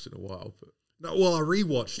haven't watched it in a while, but No, well, I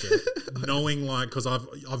rewatched it, knowing like, because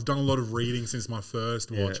I've done a lot of reading since my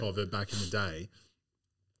first watch of it back in the day,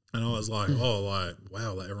 and I was like, wow,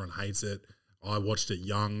 like everyone hates it. I watched it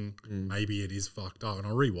young, maybe it is fucked up, and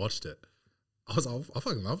I rewatched it. I was like, I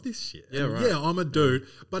fucking love this shit. Yeah, And right. yeah, I'm a dude,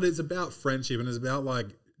 but it's about friendship and it's about like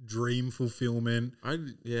dream fulfillment.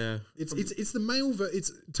 It's the male.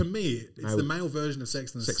 To me, it's the male version of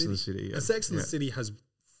Sex and the City. and the City. Yeah. And Sex and the City has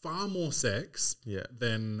far more sex Yeah.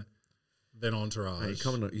 than then Entourage.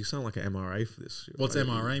 You sound like an MRA for this. What's Like,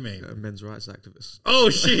 MRA mean? A men's rights activist. Oh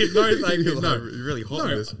shit! No, thank you. You're No, you're really hot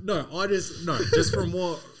with this. Just from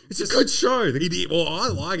what It's a good show. well, I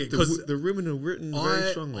like it because The women are written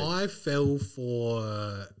very strongly. I fell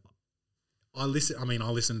for. I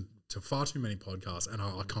listen to far too many podcasts, and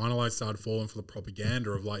I kind of like started falling for the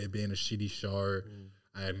propaganda of like it being a shitty show,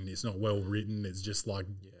 and it's not well written. It's just like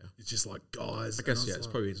guys. I guess and yeah, it's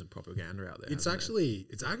like, probably some propaganda out there. it's hasn't there?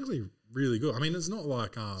 actually really good. I mean, it's not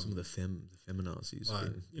like Some of the feminazis. like,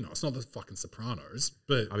 been- it's not the fucking Sopranos,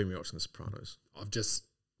 but I've been rewatching The Sopranos. I've just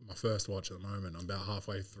my first watch at the moment. I'm about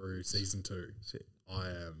halfway through season 2. Sick. I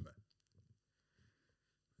am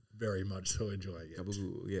very much so enjoying it.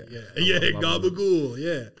 Gabagool, yeah. Love it. Gabagool,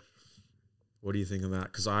 yeah. What do you think of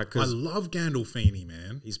that? Because I love Gandolfini,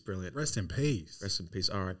 man. he's brilliant. Rest in peace. Rest in peace.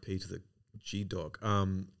 R.I.P. to the G Dog.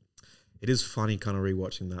 It is funny kind of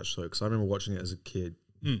rewatching that show because I remember watching it as a kid.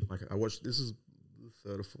 Like I watched. This is the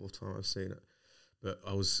third or fourth time I've seen it, but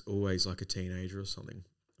I was always like a teenager or something,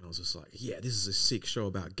 and I was just like, "Yeah, this is a sick show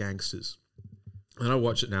about gangsters." And I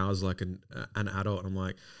watch it now as like an adult, and I'm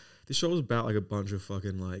like, "This show is about like a bunch of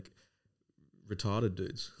fucking like retarded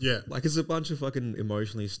dudes." Yeah. Like it's a bunch of fucking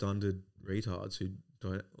emotionally stunted retards who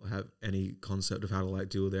don't have any concept of how to like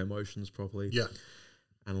deal with their emotions properly. Yeah.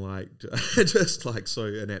 And like just like so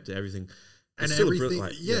inept at everything. And It's still a everything,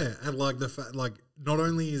 like, and like the fact, like not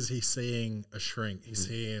only is he seeing a shrink, he's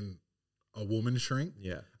seeing a woman shrink,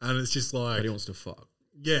 yeah. and it's just But like, he wants to fuck.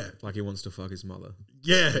 yeah, Like he wants to fuck his mother.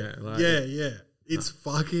 yeah, Yeah, like- yeah. It's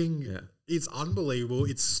fucking, Yeah. it's unbelievable.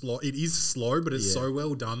 It's slow. It is slow, but it's Yeah. so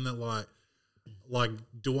well done that like,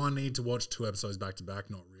 do I need to watch 2 episodes back to back?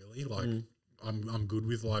 Not really. Like, I'm good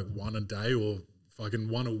with like one a day or fucking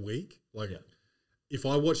one a week. Like, if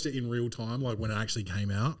I watched it in real time, like when it actually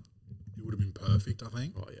came out, it would have been perfect, I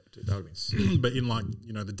think. Oh yeah, dude, that would have been sick. But in like,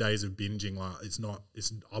 the days of binging, like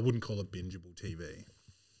I wouldn't call it bingeable TV.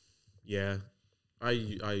 Yeah. I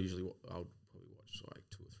usually I'll probably watch like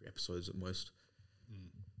 2 or 3 episodes at most.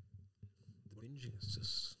 The binging is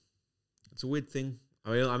just it's a weird thing.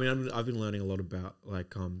 I mean I've been learning a lot about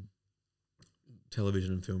like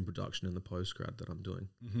television and film production in the postgrad that I'm doing.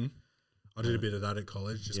 Mm-hmm. I did a bit of that at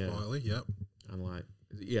college, just quietly. Yep. I'm like,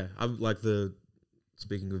 yeah, I'm like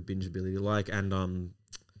speaking of bingeability, like, and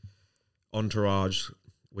Entourage,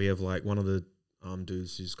 we have like one of the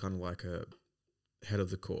dudes who's kind of like a head of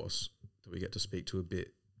the course that we get to speak to a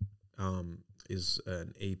bit, is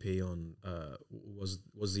an EP on,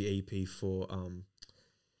 was the EP for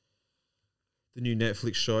the new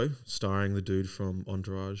Netflix show starring the dude from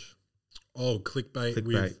Entourage. Oh, Clickbait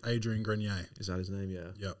with Adrian Grenier. Is that his name?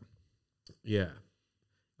 Yeah. Yep. Yeah.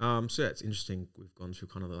 So yeah, it's interesting. We've gone through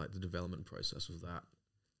kind of like the development process of that.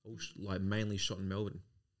 All like mainly shot in Melbourne.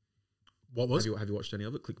 What was? Have you watched any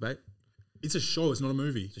of it? Clickbait. It's a show. It's not a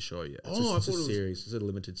movie. It's a show. Yeah. Oh, it's I a thought it was series. It's a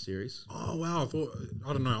limited series. Oh wow!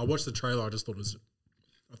 I don't know. I watched the trailer. I thought it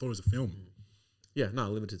was a film. Yeah. No,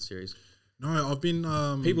 limited series. No, I've been.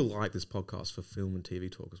 People like this podcast for film and TV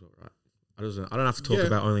talk as well, right? I don't have to talk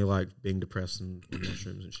about only like being depressed and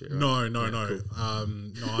mushrooms and shit. Right? No.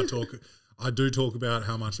 Cool. I do talk about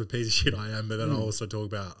how much of a piece of shit I am, but then I also talk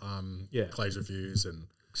about Clay's reviews and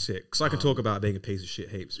Sick. Because I can talk about being a piece of shit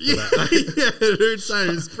heaps. But yeah, dude.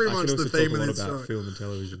 Same. It's pretty I much can the also theme talk of a lot this about show. film and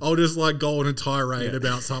television. I'll just like go on a tirade Yeah.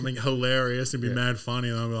 about something hilarious and be mad funny,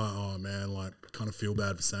 and I'm like, oh man, like kind of feel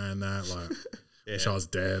bad for saying that. Like, wish I was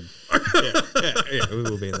dead. yeah, we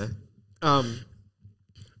will be in there.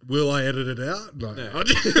 Will I edit it out? No. I'll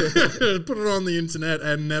just put it on the internet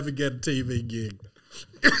and never get a TV gig.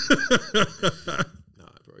 No,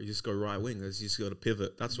 bro, you just go right wing. You just got to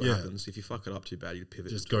pivot. That's what Yeah. happens. If you fuck it up too bad, you pivot.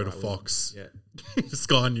 Just go to right wing. Fox. Yeah.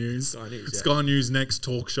 Sky News. Sky News, yeah. Sky News next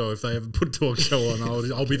talk show. If they ever put a talk show on,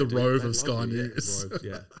 I'll be the Rove of Sky News.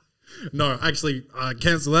 Yeah. No, actually,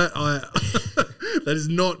 cancel that. That is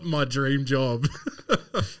not my dream job. I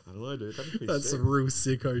don't know, dude. That'd be pretty That's sick. some real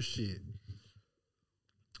sicko shit.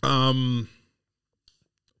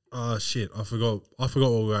 Shit. I forgot what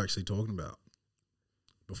we were actually talking about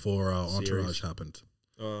before Entourage happened.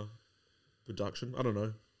 Production. I don't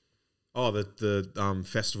know. Oh, the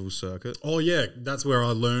festival circuit. Oh yeah, that's where I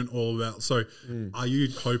learned all about. So, are you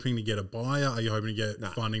hoping to get a buyer? Are you hoping to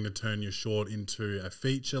get funding to turn your short into a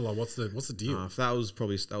feature? Like, what's the deal? If that was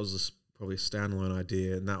probably a standalone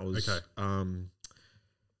idea, and that was Okay.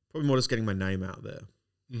 probably more just getting my name out there.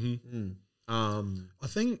 I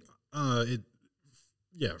think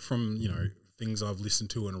from things I've listened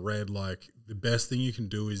to and read, like the best thing you can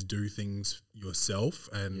do is do things yourself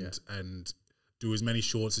and do as many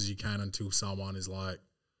shorts as you can until someone is like,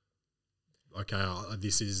 okay,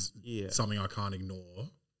 this is something I can't ignore.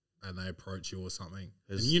 and they approach you or something,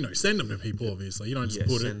 and There's- send them to people. Obviously, you don't just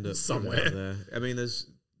put send it put somewhere. out there. I mean, there's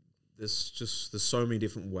so many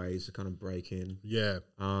different ways to kind of break in. Yeah,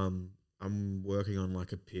 I'm working on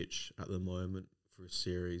like a pitch at the moment for a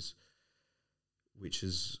series, which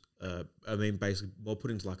is, I mean, basically, we'll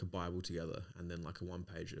put into like a Bible together and then like a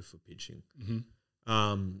 1-pager for pitching.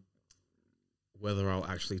 Whether I'll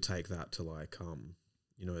actually take that to like,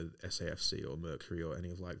 SAFC or Mercury or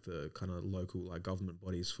any of like the kind of local like government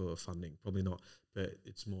bodies for funding, probably not. But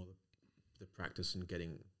it's more the practice and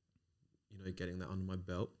getting that under my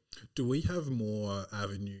belt. do we have more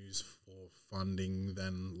avenues for funding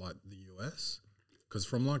than like the US? Because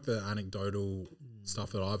from like the anecdotal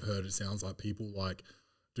stuff that I've heard, it sounds like people like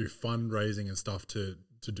do fundraising and stuff to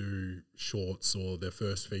do shorts or their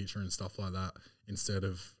first feature and stuff like that instead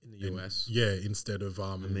of In the US? instead of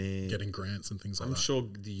mean, getting grants and things like I'm that. sure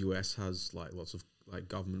the US has like lots of like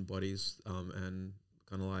government bodies and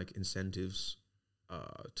kind of like incentives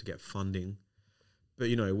to get funding, but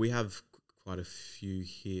we have quite a few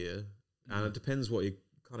here, and it depends what you're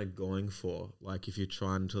kind of going for. Like if you're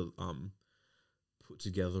trying to put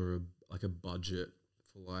together a budget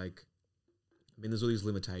for like, I mean, there's all these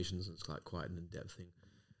limitations, and it's like quite an in-depth thing.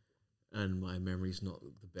 And my memory's not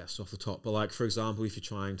the best off the top, but like for example, if you're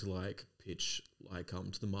trying to like pitch like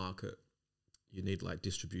to the market, you need like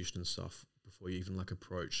distribution and stuff before you even like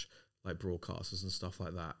approach like broadcasters and stuff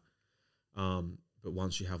like that. But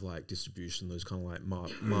once you have like distribution, those kind of like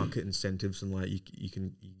market incentives, and like you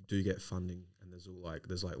do get funding, and there's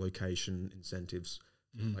like location incentives,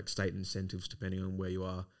 like state incentives depending on where you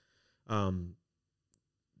are.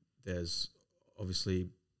 There's obviously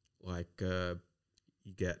like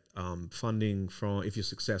you get funding from, if you're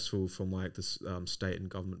successful, from like the state and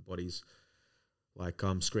government bodies like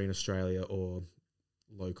Screen Australia or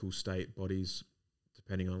local state bodies,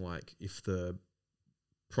 depending on like if the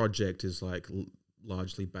project is like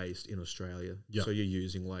largely based in Australia. Yeah. So you're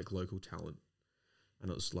using like local talent,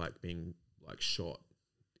 and it's like being like shot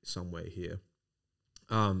somewhere here.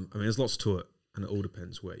 I mean, there's lots to it, and it all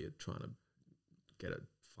depends where you're trying to get it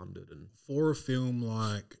funded. And For a film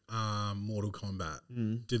like Mortal Kombat,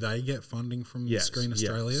 do they get funding from Yes, Screen yeah.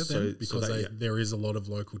 Australia then? So Because there is a lot of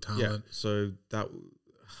local talent. so that,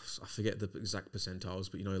 I forget the exact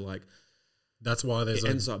percentiles, but like That's why there's it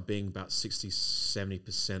ends up being about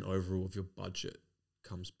 60-70% overall of your budget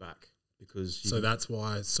comes back, because so that's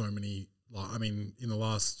why so many, like, I mean, in the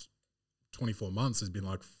last 24 months, there's been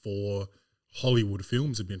like 4 Hollywood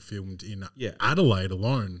films have been filmed in Adelaide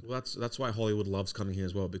alone. well, that's why Hollywood loves coming here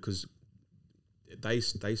as well, because they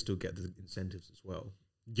still get the incentives as well.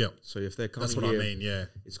 Yep. So if they're coming That's what here, I mean, yeah.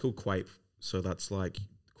 it's called Quape. So that's like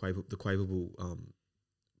the Quapeable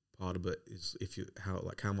part of it is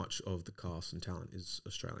how much of the cast and talent is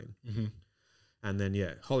Australian. And then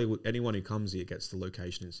Hollywood, anyone who comes here gets the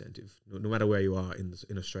location incentive, no matter where you are in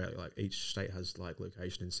Australia. Like each state has like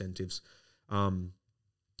location incentives.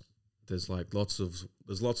 There's lots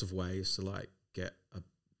of ways to like get a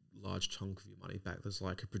large chunk of your money back. There's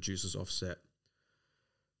like a producer's offset,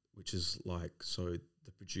 which is like, so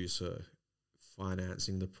the producer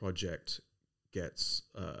financing the project gets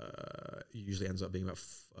usually ends up being about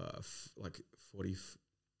like 40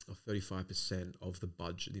 or 35% of the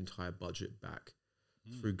budget, the entire budget back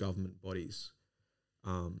through government bodies.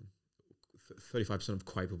 35% of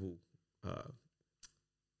Quapeable,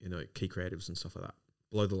 key creatives and stuff like that.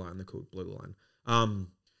 Below the line, they're called below the line.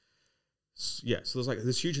 So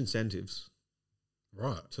there's huge incentives,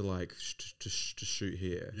 Right. to like to shoot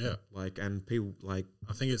here. Yeah. Like, and people like,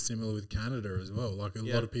 I think it's similar with Canada as well. Like a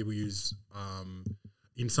Yeah. lot of people use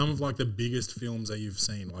in some of like the biggest films that you've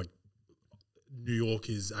seen, like New York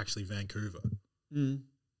is actually Vancouver.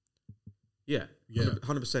 yeah, Yeah.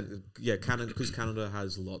 100%. Yeah, Canada, because Canada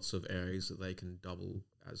has lots of areas that they can double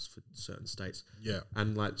as for certain states. Yeah.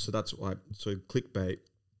 And like, so that's why, so Clickbait,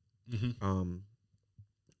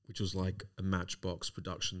 which was like a Matchbox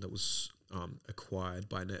production that was acquired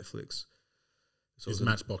by Netflix. So Is it was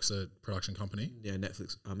Matchbox a production company?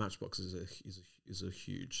 Netflix. Matchbox is a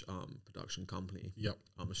huge production company. Yep.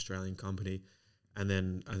 Australian company, and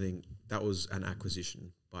then I think that was an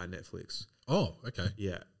acquisition by Netflix. Oh, okay.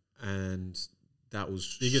 Yeah, and that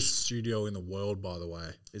was Biggest studio in the world, by the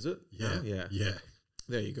way. Is it? Yeah. Yeah. Yeah.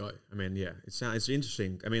 There you go. I mean, it's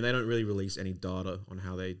interesting. I mean, they don't really release any data on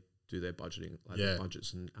how they do their budgeting, like their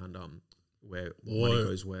budgets and where money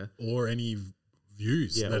goes where, or any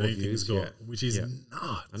views that or anything's views, got, which is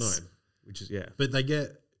nuts. I know, which is But they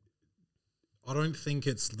get. I don't think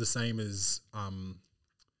it's the same as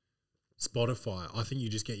Spotify. I think you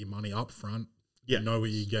just get your money up front. Yeah. You know what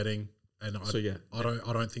you're getting, And So, yeah. I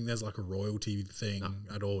don't think there's like a royalty thing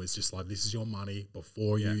at all. It's just like this is your money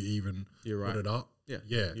before you even You're put right. it up. Yeah,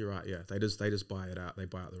 Yeah. you're right. Yeah, they just buy it out. They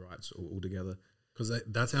buy out the rights altogether. Because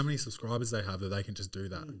that's how many subscribers they have that they can just do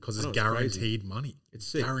that. Because I it's know, it's crazy. guaranteed money. It's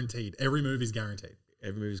sick. Guaranteed. Every movie's guaranteed.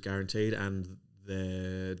 Every movie's guaranteed, and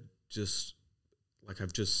they're just like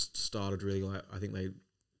have just started really like I think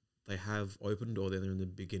they have opened or they're in the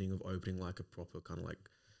beginning of opening like a proper kind of like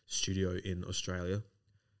studio in Australia.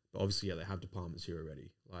 But obviously, yeah, they have departments here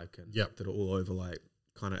already, like and that are all over like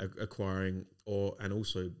kind of acquiring and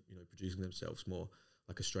also producing themselves more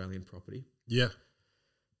like Australian property. Yeah.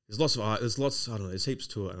 There's lots of art. There's lots. I don't know. There's heaps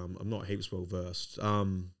to it, and I'm not heaps well versed.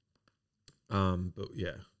 But yeah,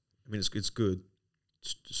 I mean, it's good.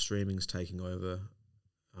 Streaming's taking over.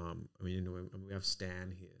 I mean, we have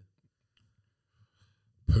Stan here.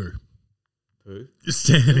 Poo.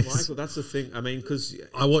 Stan. Michael, that's the thing. I mean, because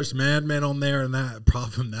I watched Mad Men on there, and that.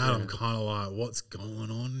 Apart from that, I'm kind of like, what's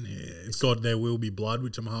going on here? It's got There Will Be Blood,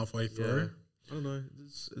 which I'm halfway through. I don't know.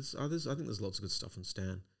 I think there's lots of good stuff on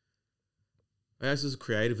Stan. I guess as a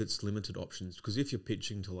creative, it's limited options because if you're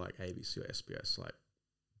pitching to like ABC or SBS, like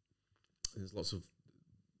there's lots of,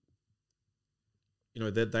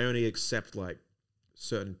 they only accept like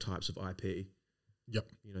certain types of IP.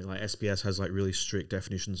 Yep. Like SBS has like really strict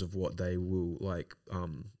definitions of what they will like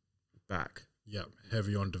back. Yep.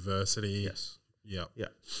 Heavy on diversity. Yes. Yep. Yeah.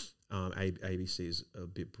 ABC is a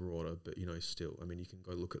bit broader, but still, I mean, you can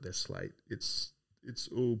go look at their slate. It's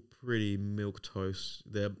all pretty milquetoast.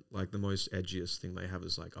 They're like the most edgiest thing they have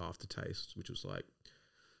is like Aftertaste, which was like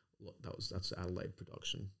that's Adelaide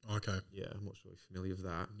production. Okay. Yeah, I'm not sure if you're familiar with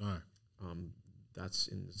that. No. That's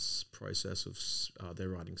in this process of they're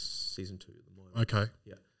writing season 2 at the moment. Okay.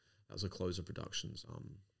 Yeah, that was a Closer Productions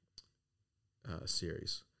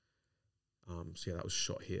series. So yeah, that was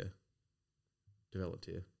shot here, developed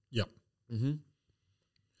here. Yep.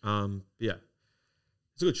 Yeah,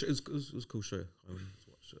 it's a good show. It was a cool show.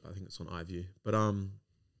 I think it's on iView, but I don't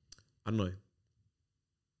know. I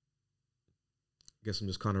guess I'm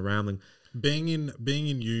just kind of rambling. Being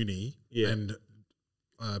in uni and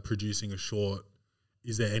producing a short,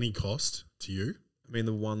 is there any cost to you? I mean,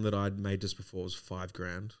 the one that I'd made just before was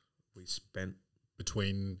 $5,000. We spent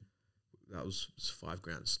between. That was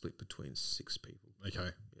 $5,000 split between 6 people.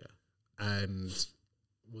 Okay. Yeah. And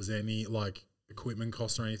was there any like equipment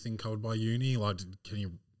cost or anything covered by uni? Like, can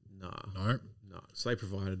you? No. So they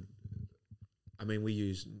provided. I mean, we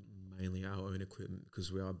use mainly our own equipment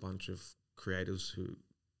because we are a bunch of creators who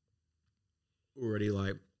already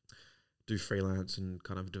like do freelance and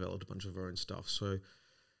kind of developed a bunch of our own stuff. So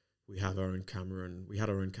we have our own camera and we had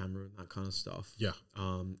our own camera and that kind of stuff. Yeah.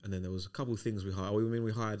 And then there was a couple of things we hired.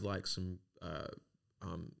 We hired like some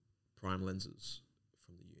prime lenses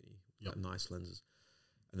from the uni, like nice lenses.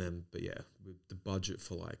 And then, but yeah, the budget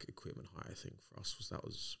for like equipment hire, I think for us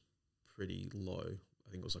was pretty low.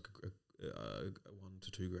 I think it was like a $1,000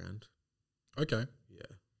 to $2,000. Okay.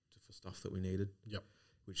 Yeah, for stuff that we needed. Yep.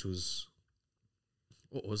 Which was,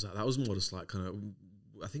 what was that? That was more just like kind of.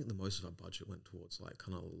 I think the most of our budget went towards like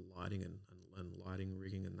kind of lighting and lighting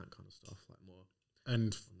rigging and that kind of stuff, like more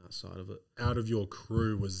and on that side of it. Out of your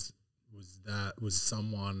crew, was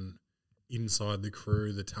someone inside the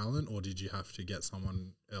crew the talent, or did you have to get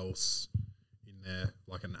someone else in there,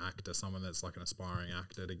 like an actor, someone that's like an aspiring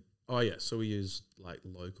actor? Oh yeah, so we used like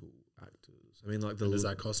local actors. I mean, like does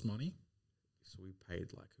that cost money? So we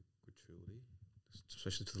paid like a gratuity,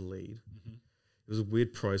 especially to the lead. Mm-hmm. It was a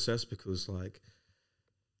weird process because like,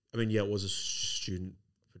 I mean, yeah, it was a student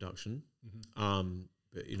production. Mm-hmm.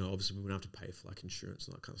 But obviously we wouldn't have to pay for like insurance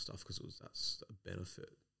and that kind of stuff because that's a benefit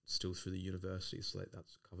still through the university, so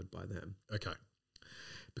that's covered by them. Okay.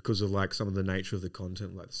 Because of like some of the nature of the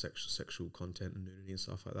content, like the sexual content and nudity and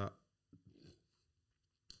stuff like that.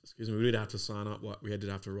 Excuse me, we did have to sign up, like we did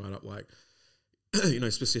have to write up like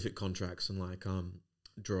specific contracts and like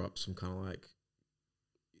draw up some kind of like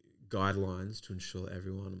guidelines to ensure that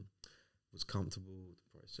everyone was comfortable with the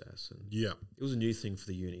process. And it was a new thing for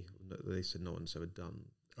the uni. They said no one's ever done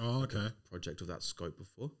a project of that scope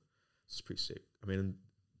before. It's pretty sick. I mean, and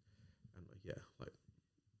like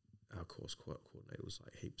our course coordinator was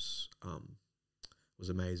like heaps, was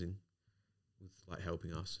amazing with like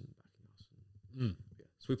helping us and backing us. And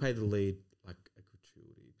so we paid the lead like a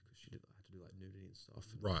gratuity because she had to do like nudity and stuff.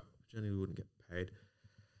 And right. Generally, we wouldn't get paid.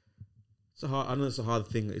 I know it's a hard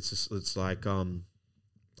thing. It's like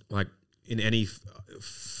in any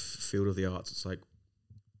field of the arts, it's like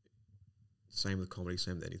same with comedy,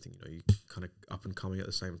 same with anything. You kind of up and coming at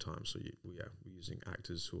the same time. So we're using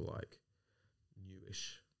actors who are like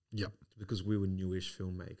newish. Yep. Because we were newish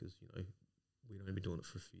filmmakers. we'd only been doing it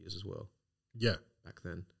for a few years as well Yeah. back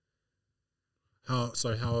then. What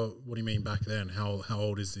do you mean back then? How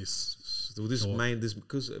old is this? So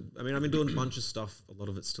because I mean I've been doing a bunch of stuff. A lot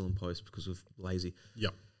of it's still in post because of lazy. Yeah.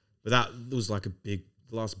 But that was like the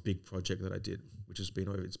last big project that I did, which has been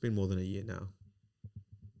it's been more than a year now.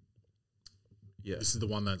 Yeah. This is the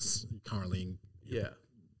one that's currently Yeah.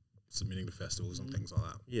 submitting to festivals and things like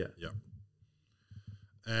that. Yeah. Yeah.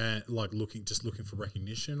 And like looking for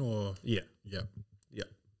recognition or Yeah. yeah. Yeah.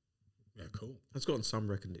 Yeah, cool. It's gotten some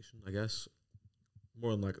recognition, I guess.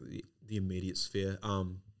 More in like the immediate sphere. But,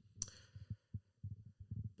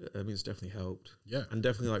 I mean, it's definitely helped. Yeah. And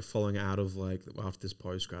definitely like following out of like after this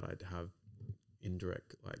postgrad, I'd have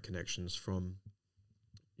indirect like connections from,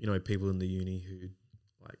 people in the uni who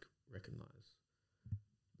like recognize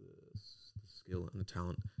the skill and the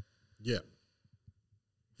talent. Yeah.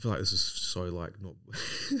 I feel like this is so like not,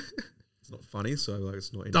 it's not funny. So like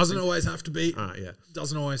it's not. Doesn't always have to be. Yeah.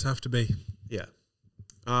 Doesn't always have to be. Yeah.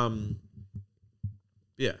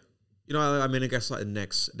 Yeah. I mean, I guess like the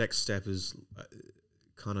next step is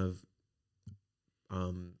kind of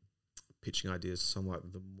pitching ideas to some like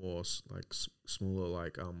the more smaller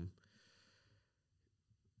like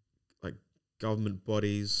government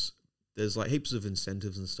bodies. There's like heaps of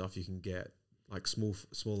incentives and stuff you can get, like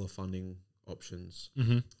smaller funding options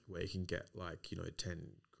where you can get like 10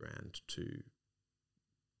 grand to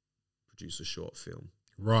produce a short film,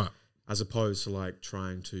 Right. as opposed to like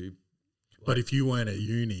trying to. But if you weren't at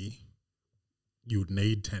uni, you would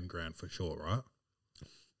need 10 grand for sure, right?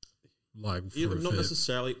 Like for Not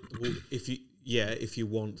necessarily. Well, if you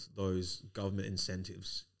want those government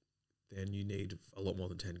incentives, then you need a lot more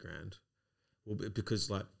than 10 grand. Well, because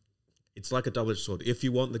like it's like a double-edged sword. If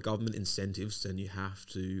you want the government incentives, then you have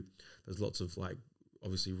to. There's lots of like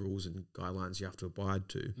obviously rules and guidelines you have to abide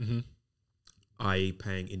to, i.e.,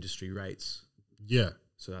 paying industry rates. Yeah.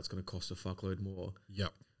 So that's going to cost a fuckload more.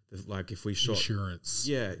 Yep. Like if we shot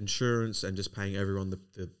insurance and just paying everyone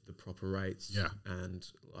the proper rates, and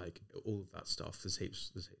like all of that stuff. There's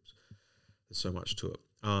heaps. There's so much to it.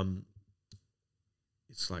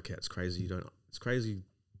 It's like it's crazy. It's crazy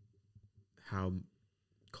how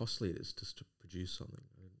costly it is just to produce something.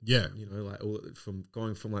 Yeah. Like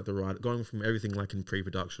going from everything like in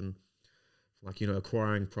pre-production, like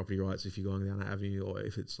acquiring property rights if you're going down that avenue, or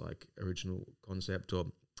if it's like original concept, but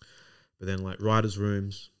then like writers'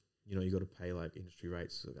 rooms. You got to pay like industry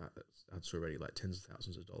rates. So that's already like tens of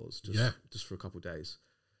thousands of dollars just for a couple of days,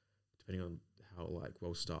 depending on how like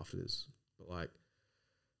well staffed it is. But like,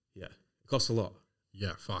 yeah, it costs a lot.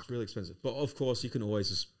 Yeah, fuck. It's really expensive. But of course, you can always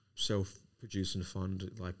just self-produce and fund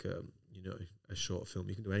like a short film.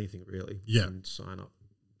 You can do anything really. Yeah, and sign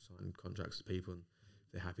contracts to people, and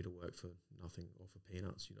they're happy to work for nothing or for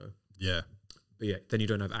peanuts. Yeah. But yeah, then you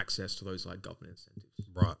don't have access to those like government incentives.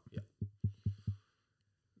 Right. Yeah.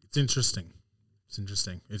 It's interesting.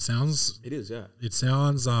 It sounds. It is, yeah. It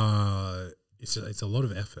sounds. It's a lot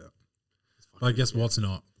of effort. But I guess what's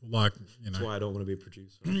not like That's why I don't want to be a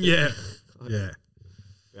producer. Yeah. Yeah.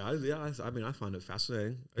 I mean, I find it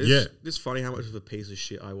fascinating. It's funny how much of a piece of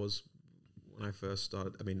shit I was when I first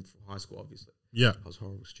started. I mean, for high school, obviously. Yeah. I was a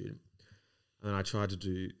horrible student, and I tried to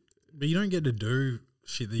do. But you don't get to do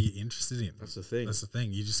shit that you're interested in. That's the thing.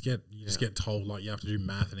 You just get told like you have to do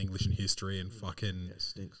math and English and history and fucking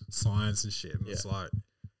stinks. science and shit. And it's like,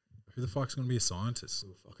 who the fuck's gonna be a scientist?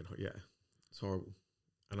 It's horrible.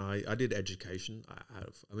 And I did education. I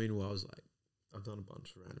mean, I was like, I've done a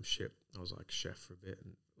bunch of random shit. I was like chef for a bit,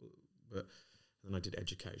 but then I did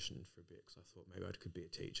education for a bit because I thought maybe I could be a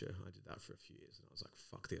teacher. I did that for a few years, and I was like,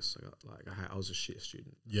 fuck this. I was a shit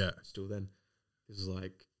student. Yeah. Still then, this is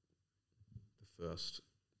like the first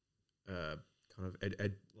kind of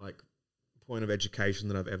like point of education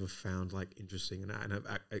that I've ever found like interesting and I've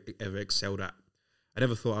ever excelled at. I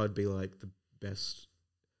never thought I would be like the best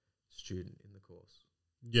student in the course.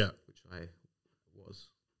 Yeah. Which I was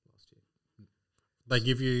last year. They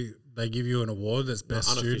give you an award that's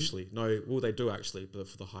best unofficially. student? No, well they do actually, but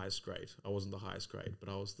for the highest grade. I wasn't the highest grade, but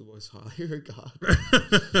I was the most highly regarded.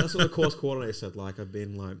 That's what the course coordinator said. Like I've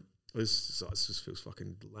been like this just feels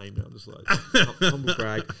fucking lame now. I'm just like humble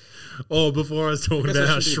brag. Oh, before I was talking about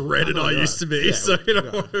how shredded I used to be, so you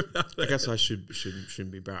don't worry about that. I guess I shouldn't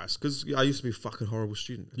be embarrassed because I used to be a fucking horrible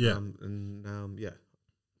student. Yeah, and now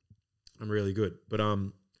I'm really good. But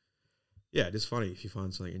yeah, it's funny if you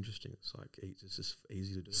find something interesting. It's like it's just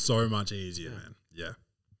easy to do. So much easier, man. Yeah,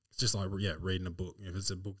 it's just like reading a book. If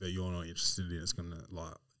it's a book that you're not interested in, it's gonna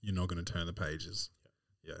like you're not gonna turn the pages.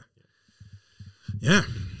 Yeah.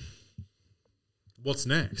 What's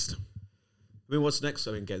next? I mean, what's next?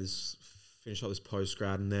 I mean, get this finish up this post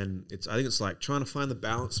grad, and then I think it's like trying to find the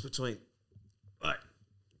balance between like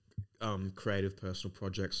creative personal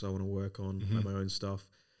projects I want to work on, like my own stuff,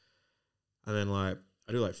 and then like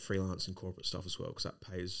I do like freelance and corporate stuff as well because that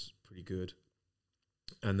pays pretty good,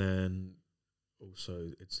 and then also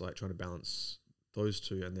it's like trying to balance those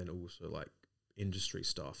two, and then also like industry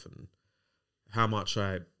stuff and how much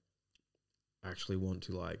I actually want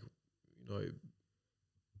to like, you know,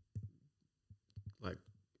 like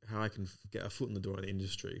how I can get a foot in the door in the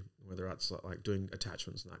industry, whether that's like doing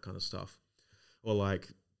attachments and that kind of stuff, or like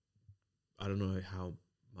I don't know how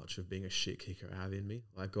much of being a shit kicker I have in me,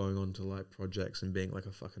 like going on to like projects and being like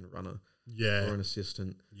a fucking runner, or an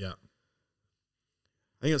assistant. Yeah,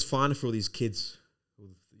 I think it's fine for all these kids,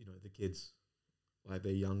 you know, the kids, like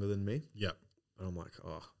they're younger than me. Yeah, but I'm like,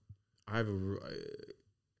 oh, I mean,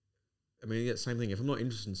 yeah, same thing. If I'm not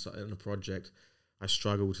interested in a project, I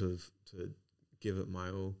struggle to give it my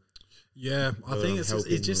all. Yeah, I think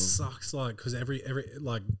it just sucks, like, because every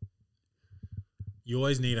like you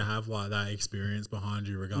always need to have like that experience behind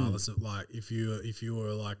you, regardless of like if you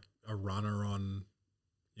were like a runner on,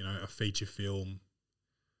 you know, a feature film,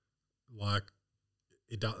 like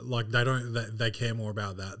like they care more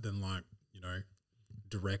about that than like, you know,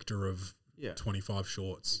 director of 25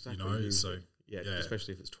 shorts, exactly, you know, so yeah,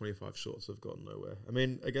 especially if it's 25 shorts I've gotten nowhere. I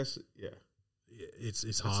mean, I guess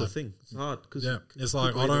it's hard. It's a thing. It's hard because it's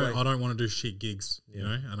like I don't want to do shit gigs, you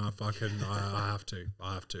know, and I have to.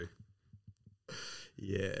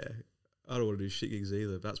 Yeah, I don't want to do shit gigs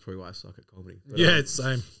either. That's probably why I suck at comedy. But yeah, it's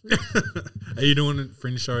the same. Are you doing a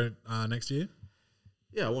fringe show next year?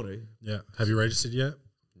 Yeah, I want to. Yeah, have you registered yet?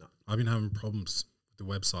 No, I've been having problems with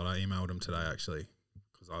the website. I emailed them today actually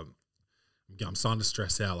because I'm starting to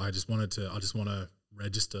stress out. Like I just want to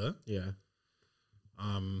register. Yeah.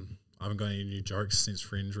 I haven't got any new jokes since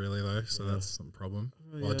Fringe really though, so that's some problem.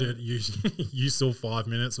 Well, yeah. dude, you saw 5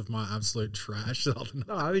 minutes of my absolute trash.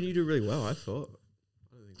 No, I mean you do really well. I thought.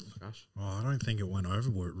 I don't think it's trash. Oh, I don't think it went over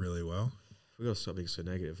really well. We got to stop being so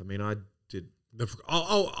negative. I mean, I did.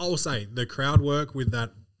 I'll say the crowd work with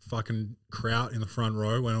that fucking crowd in the front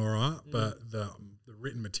row went all right, but the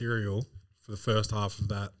written material for the first half of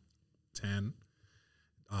that 10,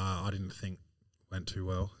 I didn't think went too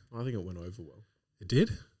well. I think it went over well. It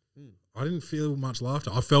did? I didn't feel much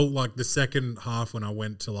laughter. I felt like the second half when I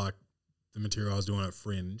went to like the material I was doing at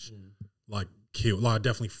Fringe, like killed. Like I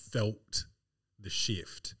definitely felt the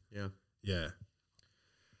shift. Yeah. Yeah.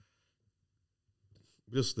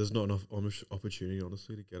 Just there's not enough opportunity,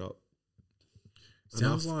 honestly, to get up.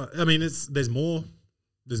 Sounds like, I mean, there's more.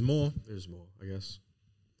 There's more, I guess.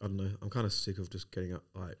 I don't know. I'm kind of sick of just getting up,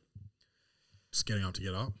 like. Just getting up to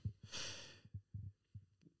get up?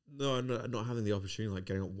 No, not having the opportunity, like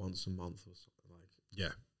getting up once a month or something. Like,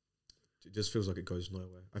 yeah. It just feels like it goes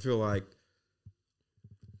nowhere. I feel like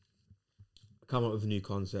I come up with new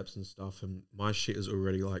concepts and stuff, and my shit is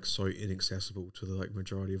already like so inaccessible to the like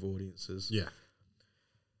majority of audiences. Yeah.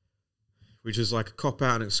 Which is like a cop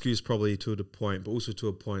out and excuse probably to a point, but also to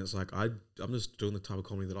a point it's like I'm just doing the type of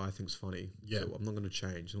comedy that I think's funny. Yeah. So I'm not going to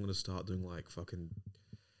change. I'm going to start doing like fucking,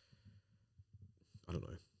 I don't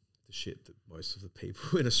know, the shit that most of the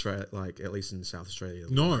people in Australia, like at least in South Australia.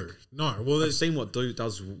 No. Well, I've seen what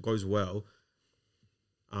goes well.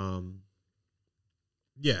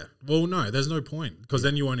 Yeah. Well, no, there's no point because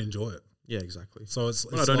then you won't enjoy it. Yeah, exactly. So it's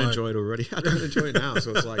I don't enjoy it already. I don't enjoy it now.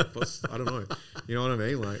 So it's like, I don't know. You know what I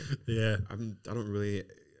mean? Like, yeah. I can't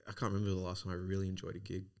remember the last time I really enjoyed a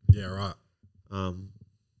gig. Yeah, right. Yeah,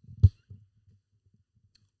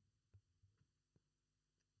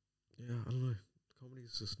 I don't know.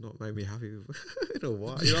 Comedy's just not made me happy in a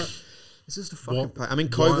while. You know, it's just a fucking I mean,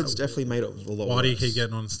 COVID's definitely made it a lot worse. Why do you keep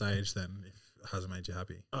getting on stage then if it hasn't made you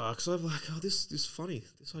happy? Because I'm like, this is funny.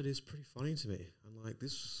 This idea is pretty funny to me. I'm like,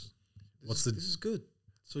 this is good.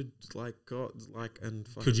 So like, God, like, and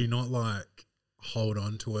could you not like hold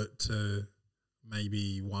on to it to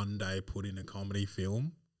maybe one day put in a comedy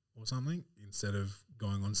film or something instead of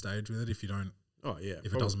going on stage with it if you don't? Oh yeah,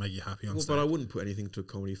 if it doesn't make you happy on stage. But I wouldn't put anything to a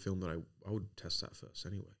comedy film that I would test that first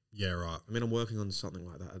anyway. Yeah, right. I mean, I'm working on something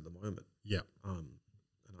like that at the moment. Yeah. An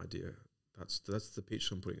idea. That's the pitch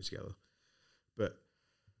I'm putting together, but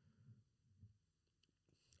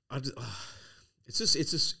it's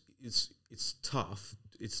tough.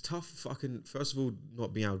 It's tough fucking, first of all,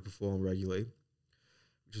 not being able to perform regularly,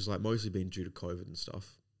 which is like mostly been due to COVID and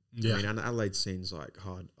stuff. Yeah. I mean, and Adelaide scene's like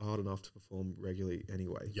hard enough to perform regularly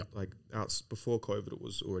anyway. Yep. Like before COVID, it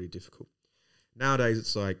was already difficult. Nowadays,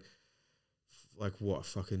 it's like what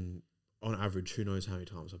fucking, on average, who knows how many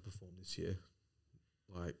times I've performed this year.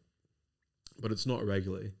 Like, but it's not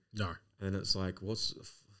regularly. No. And it's like, what's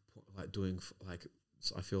like doing like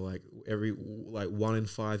I feel like every like 1 in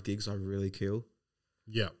 5 gigs I really kill,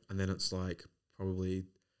 Yeah. and then it's like probably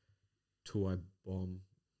 2 I bomb.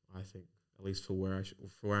 I think at least for where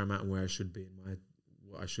I'm at and where I should be in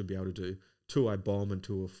what I should be able to do. 2 I bomb and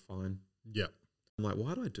 2 are fine. Yeah. I'm like,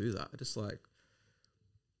 why do I do that? I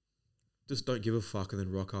just don't give a fuck and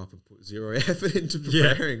then rock up and put zero effort into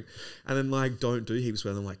preparing, and then like don't do heaps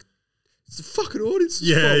well. I'm like, it's the fucking audience's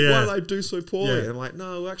fault. Why did I do so poorly? And I'm like,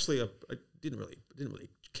 no, actually, I didn't really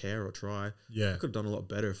care or try. Yeah. I could have done a lot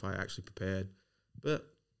better if I actually prepared. But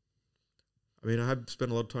I mean, I have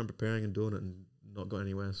spent a lot of time preparing and doing it and not got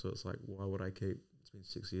anywhere. So it's like, why would I keep? It's been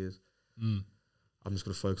 6 years. I'm just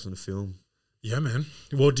gonna focus on the film. Yeah, man.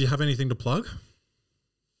 Well, do you have anything to plug?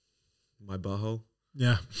 My butthole.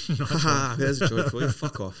 Yeah. Haha, there's a joke for you.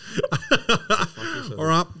 Fuck off. All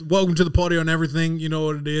right. Welcome to the potty on everything. You know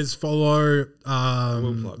what it is. Follow,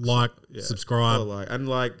 like, subscribe. And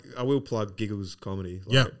I will plug Giggles Comedy.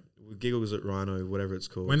 Giggles at Rhino, whatever it's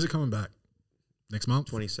called. When's it coming back? Next month?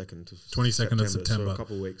 22nd of September. So a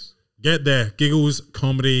couple of weeks. Get there. Giggles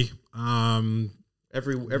Comedy.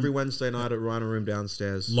 Every Wednesday night at Rhino Room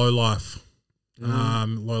downstairs. Low Life.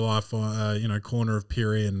 Low Life, corner of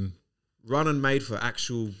Peary and... Run and made for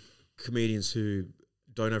actual comedians who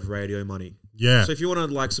don't have radio money. Yeah. So if you want to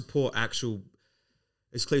like support actual,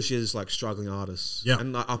 as cliche as like struggling artists,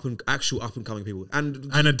 and like up and coming people, and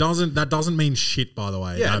that doesn't mean shit, by the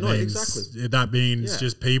way. Yeah, that means, exactly. That means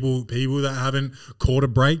just people that haven't caught a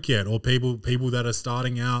break yet, or people that are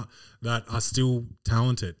starting out that are still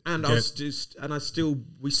talented. And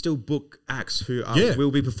we still book acts who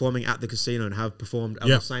will be performing at the casino and have performed on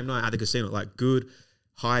the same night at the casino, like good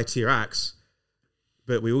higher tier acts,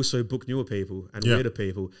 but we also book newer people and weirder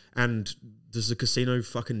people. And does the casino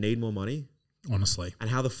fucking need more money? Honestly. And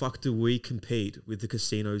how the fuck do we compete with the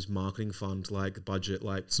casino's marketing fund, like budget?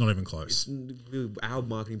 Like, it's not even close. Our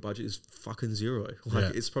marketing budget is fucking zero.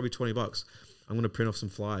 Like it's probably $20. I'm gonna print off some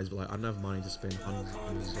flyers, but like I don't have money to spend hundreds of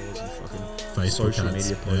dollars in fucking Facebook social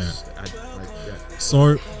ads. media posts.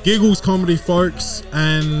 So Giggles Comedy, folks,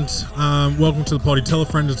 and welcome to the potty. Tell a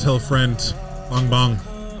friend to tell a friend. Bang bang.